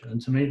conversation. And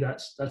to me,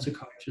 that's a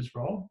coach's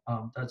role.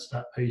 That's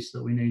that piece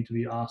that we need to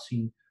be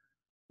asking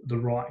the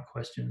right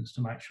questions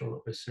to make sure that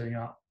we're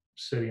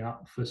setting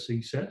up for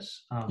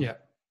success.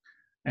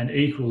 And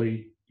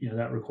equally,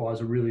 that requires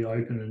a really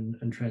open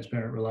and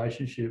transparent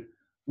relationship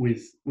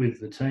with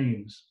the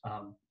teams.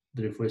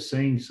 that if we're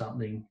seeing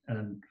something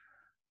and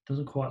it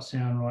doesn't quite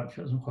sound right, if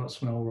it doesn't quite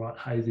smell right,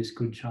 hey, this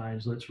could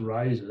change. Let's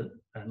raise it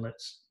and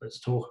let's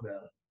talk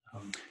about it.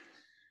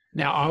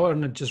 Now, I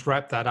want to just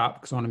wrap that up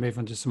because I want to move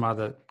on to some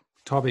other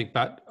topic.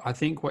 But I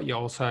think what you're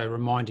also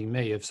reminding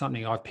me of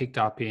something I've picked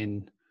up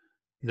in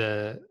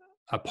a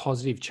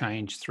positive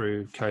change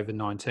through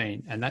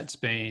COVID-19, and that's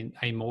been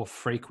a more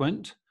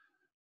frequent,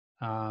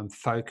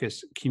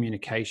 focused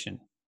communication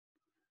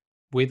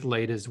with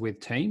leaders, with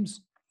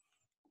teams,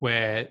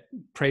 where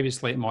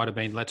previously it might have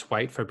been, let's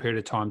wait for a period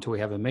of time till we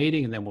have a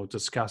meeting and then we'll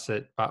discuss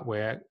it. But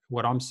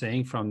what I'm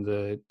seeing from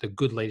the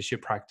good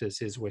leadership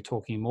practice is we're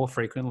talking more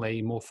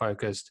frequently, more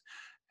focused,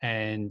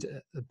 and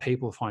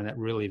people find that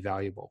really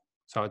valuable.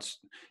 So it's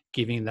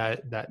giving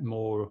that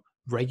more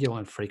regular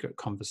and frequent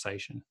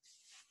conversation.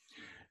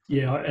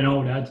 Yeah, and I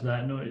would add to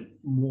that, not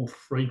more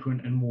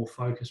frequent and more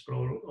focused, but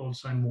I would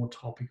say more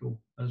topical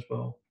as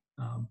well.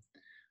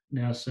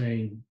 Now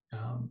seeing,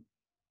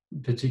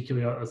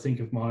 particularly, I think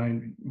of my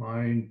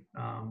own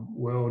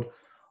world,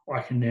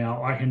 I can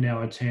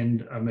now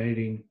attend a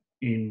meeting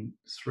in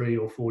 3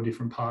 or 4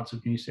 different parts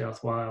of New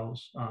South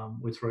Wales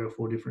with 3 or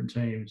 4 different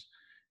teams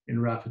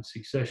in rapid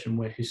succession,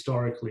 where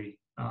historically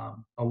I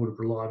would have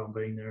relied on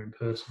being there in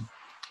person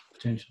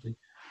potentially.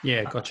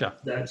 Yeah, gotcha.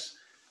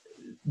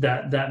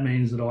 That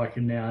means that I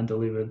can now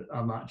deliver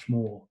a much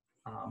more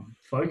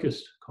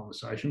focused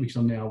conversation, because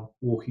I'm now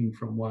walking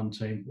from one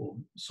team, or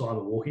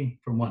cyber walking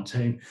from one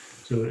team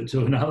to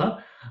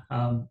another,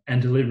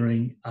 and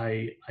delivering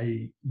a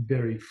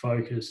very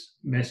focused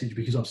message,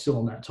 because I'm still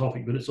on that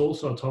topic, but it's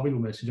also a topical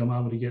message. I'm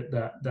able to get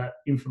that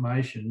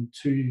information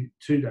to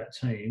that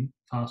team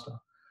faster.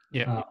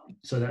 Yeah.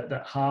 So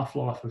that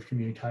half-life of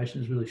communication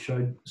has really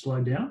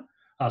slowed down.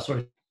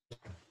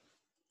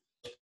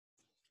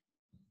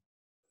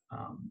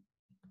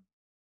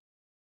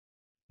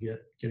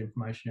 Get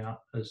information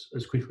out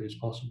as quickly as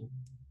possible.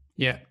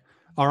 Yeah.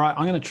 All right.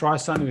 I'm going to try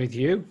something with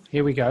you.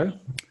 Here we go.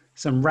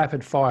 Some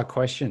rapid fire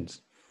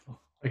questions.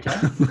 Okay.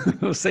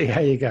 We'll see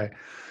how you go.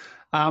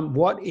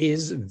 What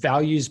is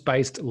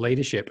values-based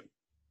leadership?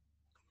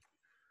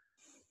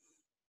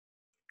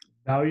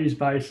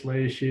 Values-based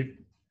leadership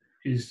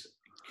is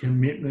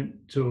commitment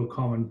to a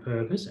common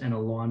purpose and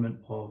alignment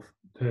of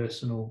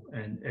personal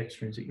and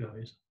extrinsic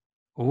values.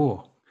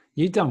 Oh,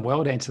 you've done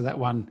well to answer that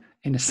one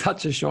in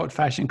such a short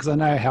fashion, because I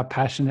know how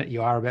passionate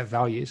you are about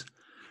values.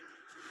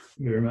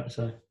 Very much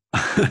so.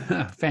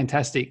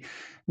 Fantastic.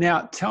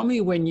 Now, tell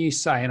me when you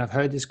say, and I've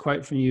heard this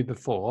quote from you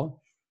before,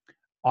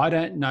 I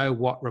don't know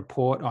what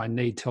report I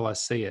need till I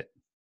see it.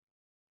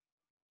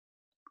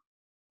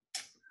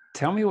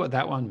 Tell me what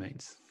that one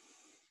means.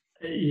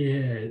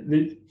 Yeah,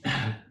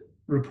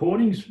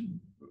 reporting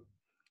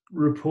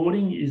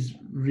is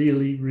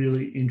really,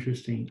 really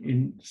interesting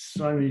in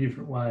so many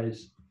different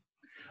ways.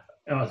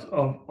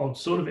 I'll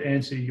sort of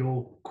answer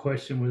your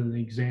question with an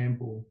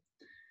example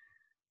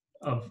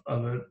of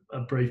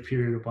a brief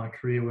period of my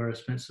career where I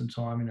spent some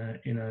time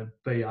in a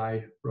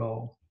BA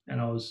role,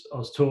 and I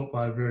was taught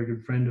by a very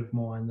good friend of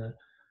mine that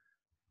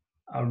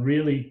a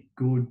really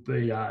good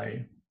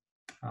BA,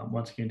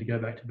 once again, to go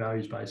back to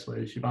values-based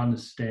leadership,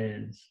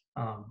 understands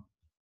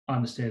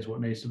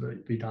what needs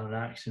to be done and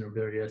acts in a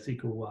very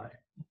ethical way,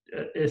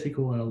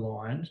 ethical and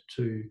aligned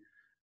to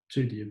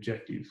the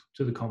objective,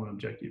 to the common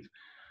objective.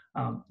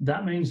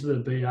 That means that a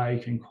BA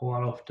can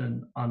quite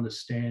often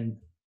understand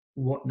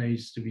what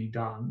needs to be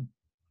done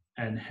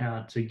and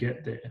how to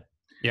get there.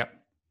 Yep.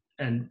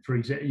 And for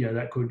example,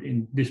 that could,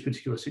 in this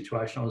particular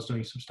situation, I was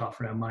doing some stuff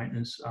around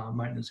maintenance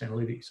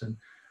analytics, and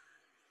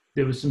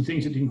there was some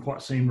things that didn't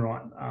quite seem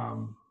right.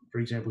 For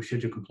example,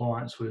 schedule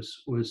compliance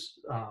was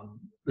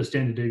the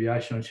standard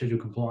deviation on schedule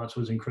compliance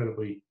was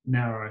incredibly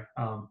narrow,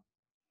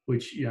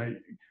 which,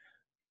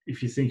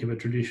 if you think of a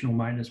traditional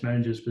maintenance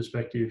manager's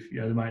perspective,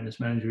 the maintenance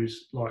manager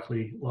is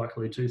likely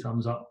 2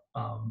 thumbs up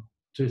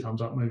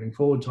moving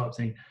forward type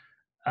thing.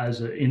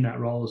 In that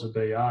role as a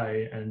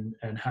BA and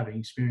having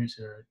experience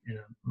in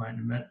a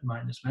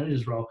maintenance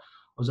manager's role,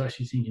 I was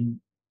actually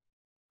thinking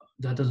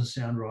that doesn't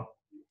sound right.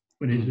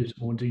 We need to do some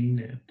more digging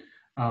there.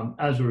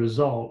 As a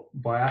result,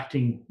 by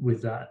acting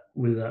with that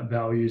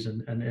values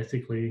and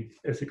ethically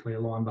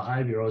aligned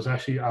behaviour, I was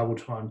actually able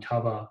to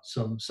uncover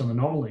some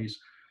anomalies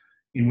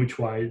in which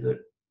way that.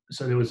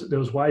 So there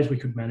was ways we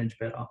could manage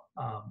better,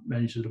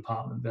 manage the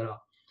department better,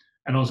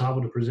 and I was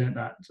able to present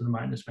that to the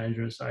maintenance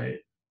manager and say,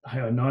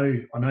 hey, I know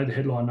the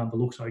headline number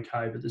looks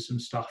okay, but there's some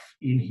stuff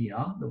in here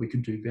that we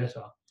could do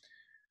better.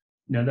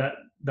 Now that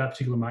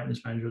particular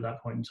maintenance manager at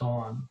that point in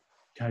time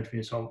came to me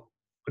and said,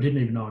 I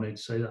didn't even know I need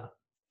to see that.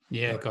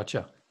 Yeah, so,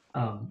 gotcha.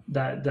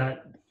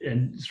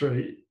 And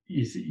through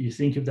you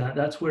think of that,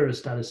 that's where a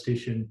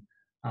statistician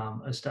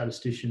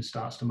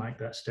starts to make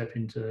that step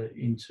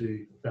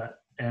into that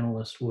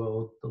analyst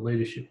world, the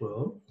leadership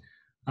world.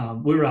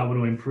 We were able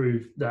to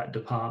improve that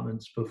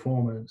department's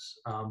performance.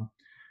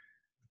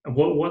 And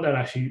what that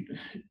actually,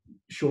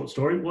 short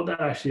story, what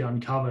that actually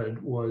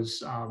uncovered was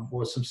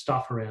some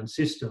stuff around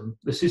system.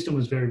 The system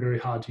was very, very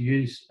hard to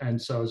use,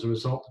 and so as a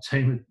result,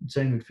 the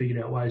team had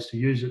figured out ways to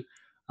use it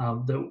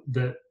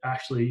that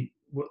actually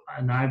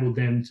enabled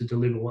them to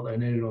deliver what they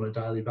needed on a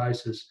daily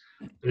basis.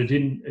 But it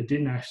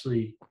didn't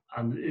actually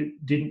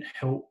it didn't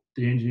help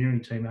the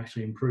engineering team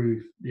actually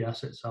improve the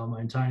assets they were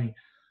maintaining.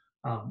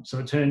 So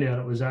it turned out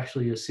it was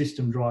actually a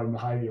system driving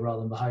behaviour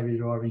rather than behaviour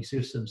driving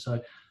system.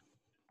 So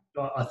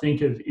I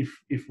think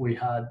if we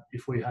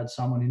had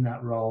someone in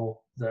that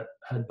role that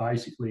had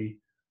basically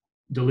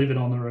delivered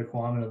on the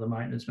requirement of the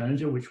maintenance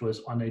manager, which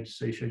was I need to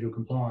see schedule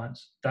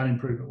compliance, that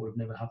improvement would have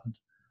never happened.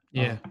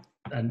 Yeah.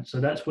 And so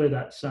that's where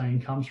that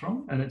saying comes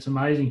from. And it's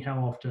amazing how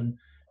often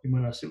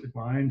when I sit with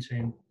my own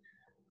team,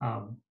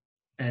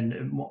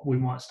 we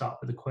might start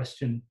with a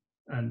question,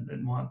 and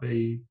it might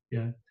be,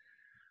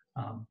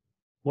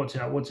 what's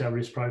our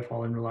risk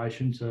profile in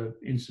relation to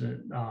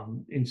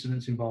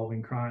incidents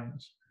involving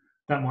cranes?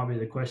 That might be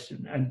the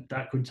question, and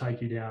that could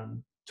take you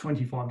down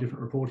 25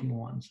 different reporting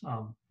lines.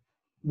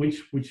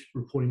 Which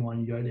reporting line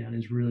you go down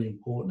is really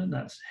important, and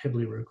that's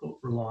heavily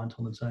reliant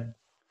on the team.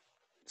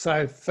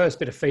 So first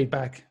bit of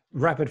feedback,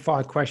 rapid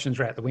fire questions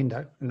are out the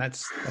window, and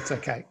that's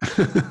okay.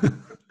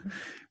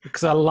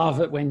 Because I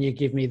love it when you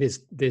give me this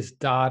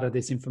data,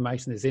 this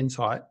information, this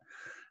insight.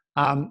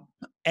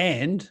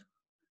 And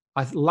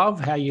I love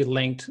how you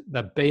linked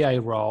the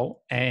BA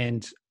role,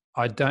 and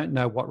I don't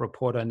know what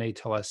report I need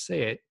till I see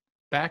it,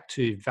 back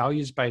to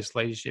values-based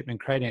leadership and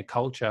creating a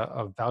culture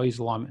of values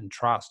alignment and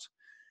trust.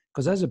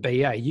 Because as a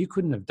BA, you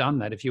couldn't have done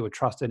that if you were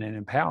trusted and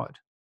empowered.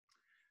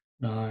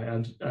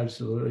 No,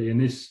 absolutely.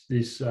 And this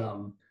I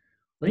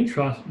think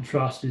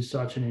trust is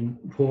such an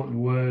important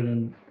word,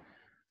 and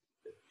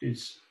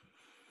it's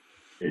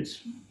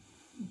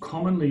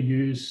commonly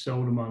used,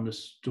 seldom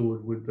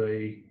understood would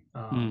be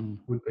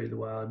the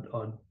way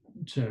I'd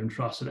term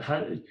trust.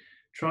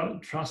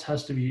 Trust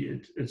has to be.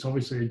 It's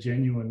obviously a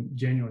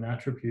genuine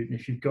attribute, and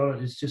if you've got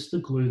it, it's just the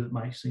glue that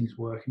makes things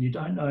work. And you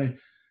don't know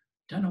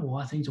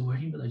why things are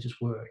working, but they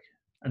just work.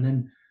 And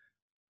then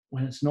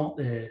when it's not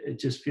there, it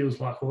just feels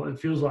like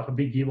a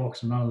big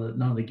gearbox, and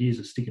none of the gears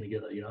are sticking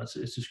together.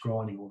 It's just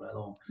grinding all day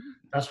long.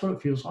 That's what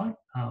it feels like.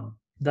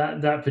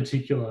 That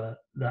particular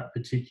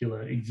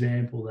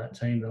example, that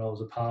team that I was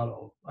a part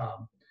of,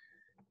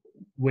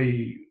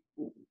 we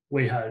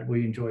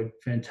enjoyed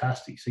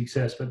fantastic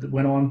success. But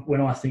when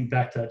I think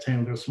back to that team,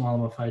 I've got a smile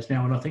on my face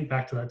now. When I think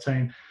back to that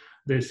team,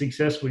 the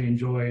success we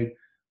enjoyed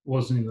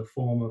wasn't in the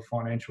form of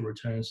financial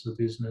returns to the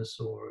business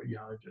or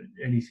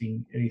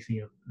anything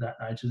of that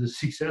nature. The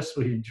success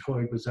we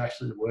enjoyed was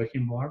actually the work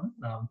environment.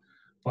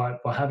 By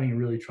having a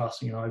really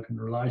trusting and open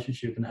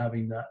relationship and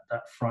having that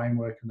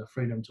framework and the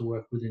freedom to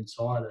work with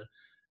inside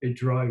it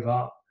drove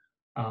up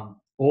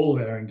all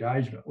of our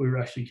engagement. We were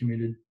actually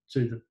committed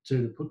to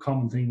the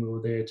common thing we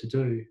were there to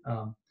do,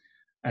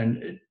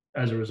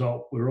 as a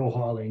result, we were all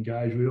highly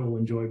engaged. We all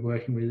enjoyed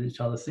working with each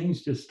other.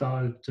 Things just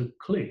started to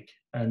click,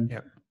 and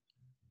yep.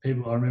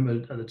 People, I remember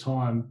at the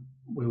time,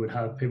 we would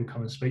have people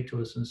come and speak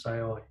to us and say,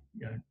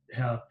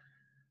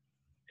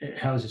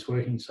 how is this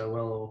working so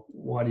well? Or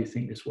why do you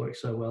think this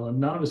works so well? And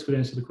none of us could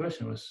answer the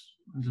question. It was,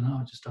 I don't know,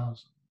 it just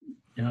does.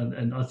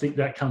 And I think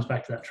that comes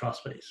back to that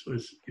trust piece.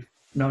 Was if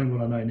knowing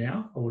what I know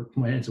now,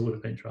 my answer would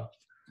have been trust.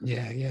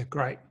 Yeah,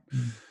 great.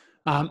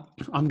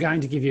 I'm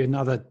going to give you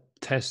another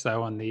test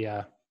though on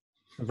the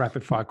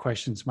rapid fire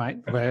questions, mate.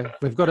 Where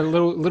we've got a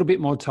little bit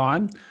more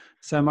time.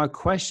 So my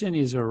question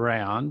is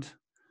around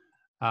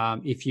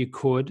if you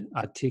could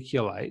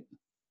articulate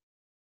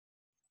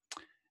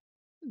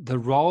the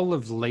role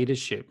of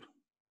leadership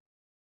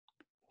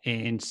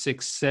in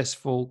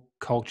successful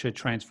culture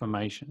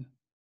transformation.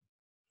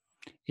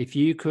 If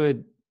you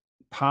could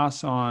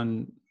pass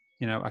on,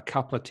 a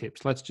couple of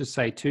tips, let's just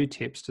say 2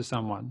 tips to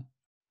someone,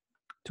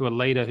 to a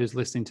leader who's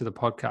listening to the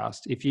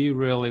podcast, if you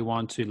really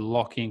want to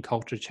lock in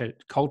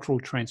cultural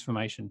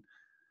transformation,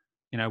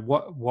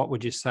 what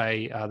would you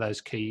say are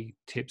those key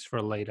tips for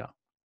a leader?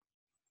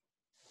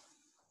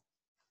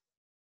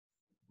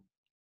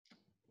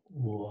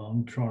 Well,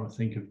 I'm trying to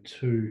think of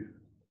 2.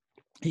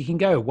 You can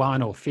go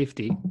 1 or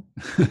 50.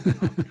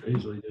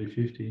 Easily do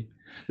 50.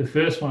 The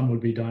first one would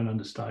be don't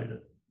understate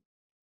it.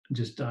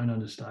 Just don't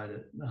understate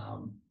it.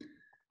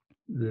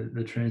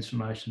 The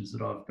transformations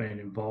that I've been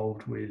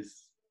involved with,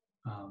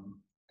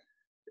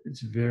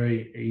 it's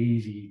very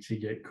easy to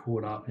get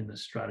caught up in the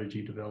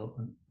strategy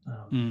development.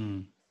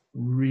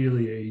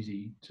 Really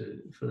easy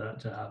for that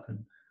to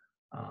happen.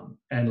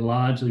 And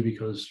largely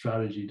because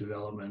strategy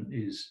development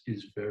is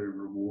very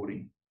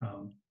rewarding,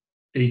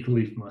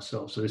 equally for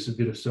myself. So this is a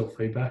bit of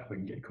self-feedback. We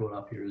can get caught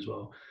up here as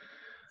well.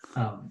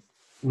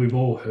 We've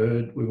all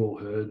heard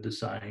the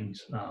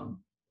sayings.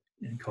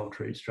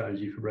 Culture eats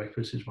strategy for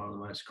breakfast is one of the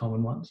most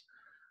common ones.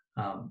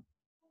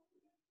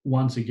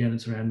 Once again,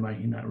 it's around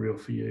making that real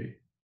for you.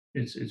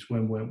 It's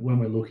when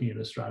we're looking at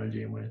a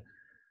strategy and we're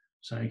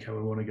saying, okay,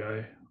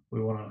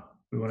 we want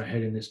to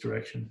head in this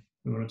direction.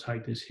 We want to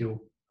take this hill.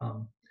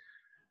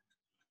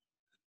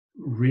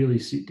 Really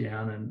sit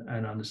down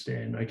and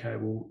understand, okay,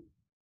 well,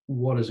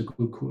 what does a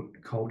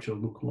good culture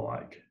look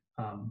like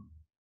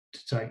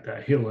to take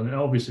that hill? And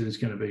obviously there's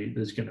going to be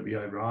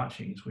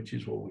overarchings, which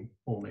is what we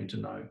all need to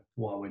know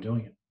why we're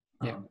doing it.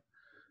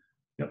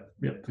 Yeah.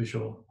 Yep, for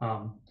sure.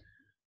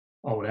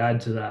 I would add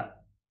to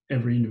that,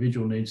 every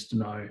individual needs to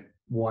know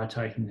why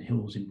taking the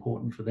hill is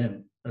important for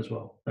them as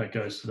well. That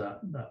goes to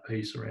that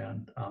piece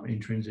around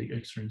intrinsic,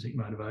 extrinsic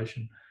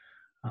motivation.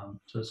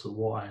 So it's the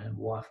why and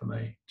why for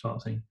me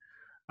type thing.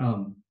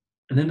 And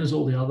then there's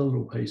all the other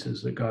little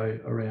pieces that go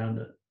around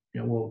it.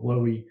 Well, what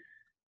are we,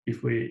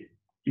 if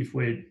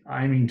we're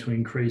aiming to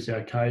increase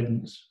our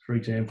cadence, for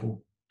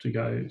example, to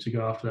go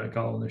after that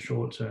goal in the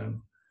short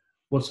term,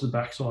 what's the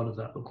backside of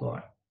that look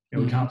like?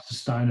 We can't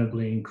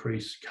sustainably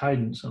increase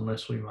cadence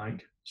unless we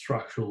make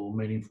structural or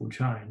meaningful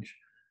change.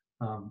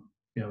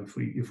 If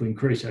we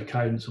increase our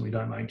cadence and we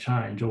don't make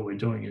change, all we're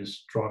doing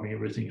is driving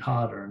everything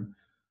harder, and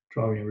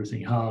driving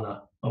everything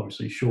harder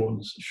obviously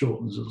shortens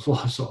its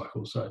life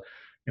cycle. So,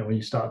 when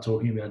you start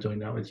talking about doing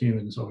that with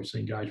humans,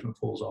 obviously engagement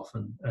falls off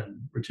and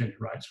retention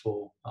rates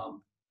fall.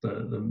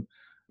 The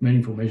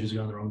meaningful measures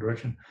go in the wrong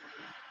direction.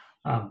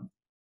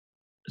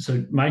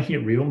 So making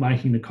it real,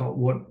 making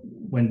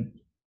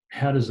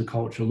how does the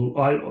culture look?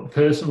 I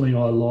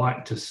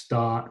like to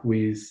start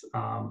with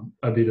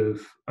a bit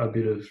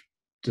of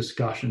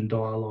discussion,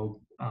 dialogue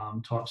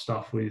type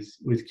stuff with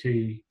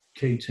key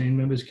team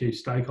members, key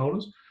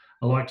stakeholders.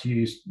 I like to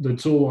use the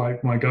tool,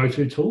 like my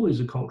go-to tool is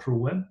a cultural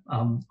web.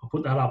 I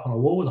put that up on a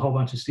wall with a whole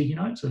bunch of sticky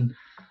notes, and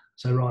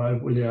so right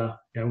over with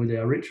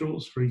our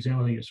rituals, for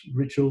example, I think it's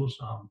rituals,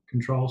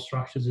 control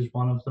structures is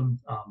one of them,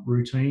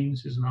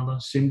 routines is another,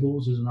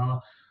 symbols is another.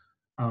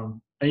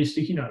 And your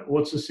sticky note,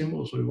 what's the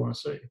symbols we want to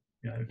see?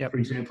 For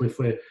example,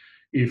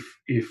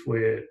 if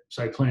we're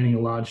say planning a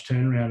large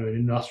turnaround at an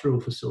industrial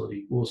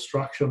facility, well,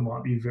 structure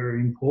might be very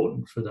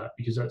important for that,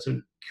 because that's a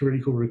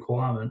critical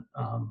requirement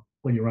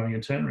when you're running a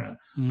turnaround.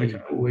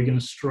 Okay, well, we're going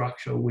to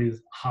structure with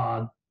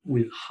hard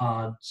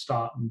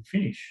start and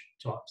finish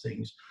type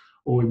things,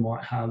 or we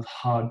might have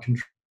hard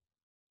control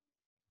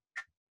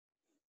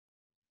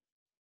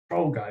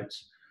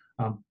gates.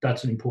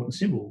 That's an important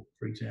symbol,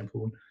 for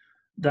example.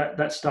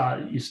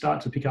 You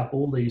start to pick up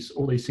all these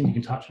things you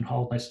can touch and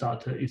hold. They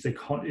start to, if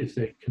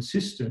they're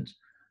consistent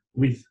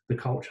with the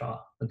culture,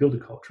 they build a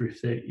culture.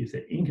 If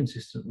they're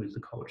inconsistent with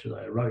the culture,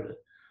 they erode it.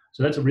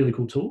 So that's a really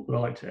cool tool that I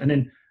like to. And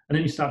then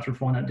you start to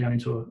refine that down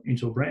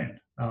into a brand.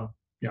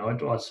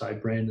 I'd say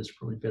brand is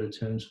probably better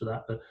terms for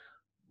that. But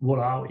what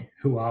are we?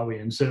 Who are we?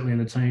 And certainly in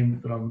the team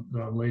that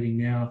I'm leading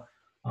now,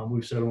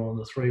 we've settled on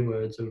the 3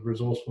 words of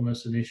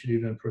resourcefulness,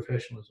 initiative, and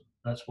professionalism.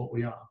 That's what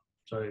we are.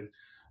 So,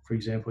 for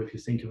example, if you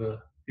think of a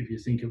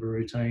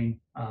routine,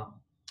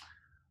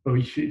 or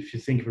if you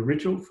think of a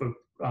ritual for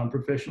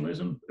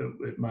professionalism,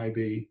 it may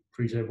be,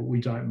 for example, we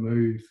don't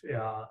move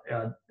our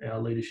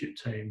leadership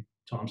team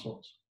time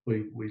slots.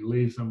 We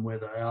leave them where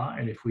they are,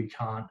 and if we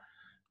can't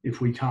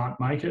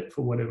make it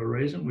for whatever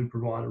reason, we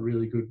provide a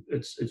really good.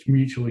 It's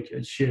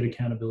shared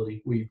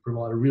accountability. We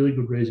provide a really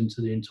good reason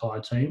to the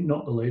entire team,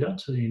 not the leader,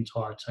 to the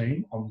entire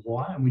team on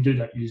why, and we do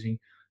that using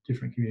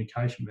different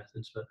communication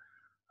methods, but.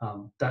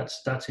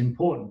 That's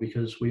important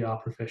because we are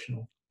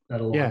professional.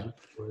 That aligns with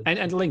words.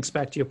 And links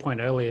back to your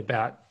point earlier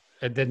about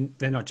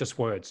they're not just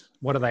words.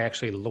 What do they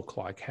actually look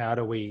like? How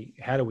do we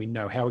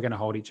know? How are we going to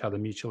hold each other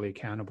mutually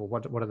accountable?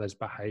 What are those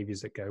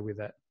behaviours that go with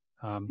that?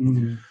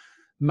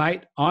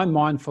 Mate, I'm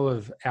mindful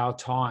of our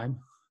time.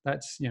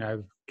 That's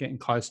getting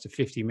close to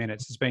 50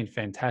 minutes. It's been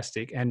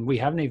fantastic, and we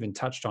haven't even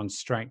touched on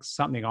strengths,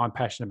 something I'm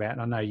passionate about,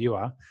 and I know you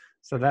are.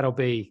 So that'll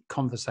be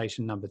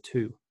conversation number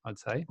 2, I'd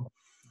say.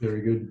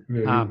 Very good.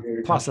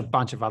 Very plus a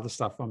bunch of other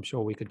stuff I'm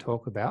sure we could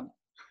talk about.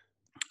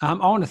 I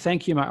want to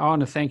thank you, mate. I want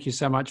to thank you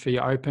so much for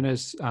your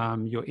openness,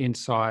 your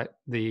insight,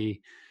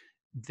 the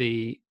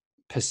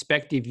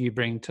perspective you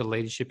bring to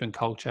leadership and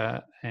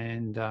culture,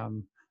 and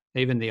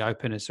even the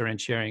openness around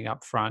sharing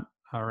up front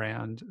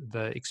around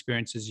the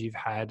experiences you've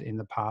had in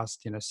the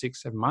past,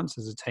 6-7 months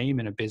as a team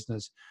in a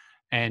business,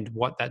 and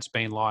what that's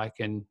been like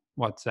and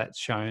what that's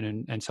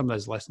shown, and some of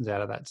those lessons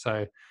out of that.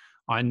 So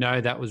I know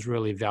that was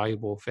really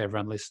valuable for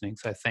everyone listening.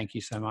 So thank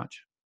you so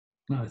much.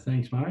 No,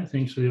 thanks, Murray.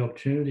 Thanks for the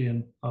opportunity,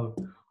 and I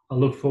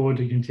look forward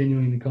to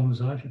continuing the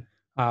conversation.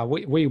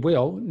 We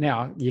will.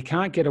 Now, you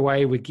can't get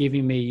away with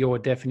giving me your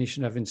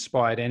definition of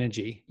inspired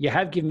energy. You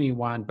have given me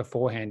one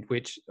beforehand,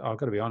 which I've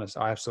got to be honest,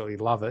 I absolutely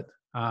love it.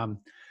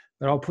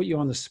 But I'll put you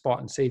on the spot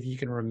and see if you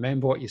can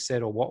remember what you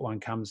said or what one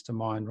comes to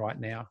mind right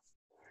now.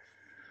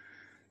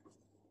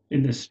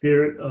 In the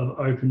spirit of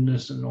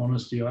openness and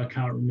honesty, I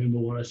can't remember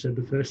what I said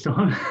the first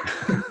time.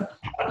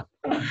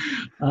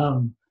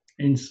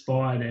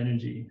 Inspired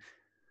energy.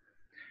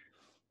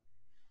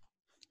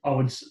 I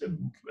would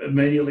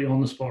immediately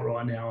on the spot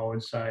right now, I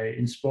would say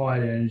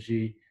inspired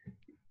energy,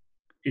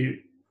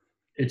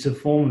 it's a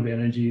form of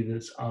energy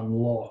that's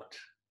unlocked.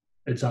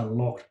 It's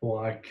unlocked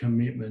by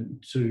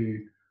commitment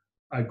to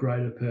a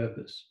greater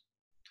purpose.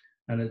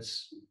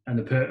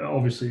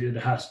 Obviously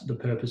the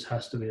purpose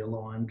has to be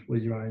aligned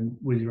with your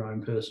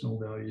own personal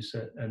value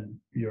set and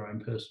your own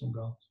personal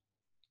goals.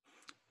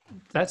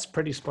 That's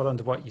pretty spot on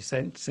to what you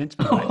sent me,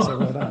 mate, so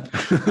well done.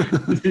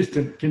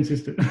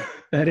 Consistent.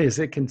 That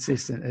is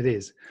consistent. It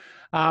is.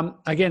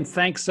 Again,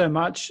 thanks so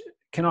much.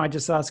 can I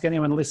just ask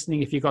anyone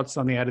listening, if you got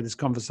something out of this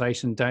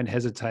conversation, don't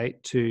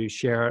hesitate to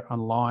share it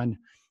online.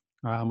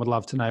 Would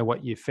love to know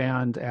what you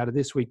found out of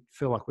this. We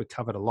feel like we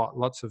covered a lot,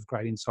 lots of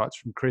great insights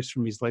from Chris,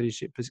 from his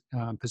leadership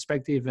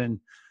perspective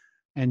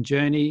and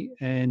journey.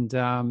 And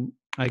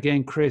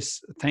again,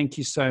 Chris, thank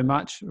you so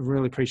much.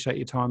 Really appreciate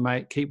your time,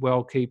 mate. Keep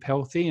well, keep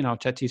healthy, and I'll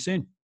chat to you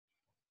soon.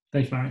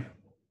 Thanks, Murray.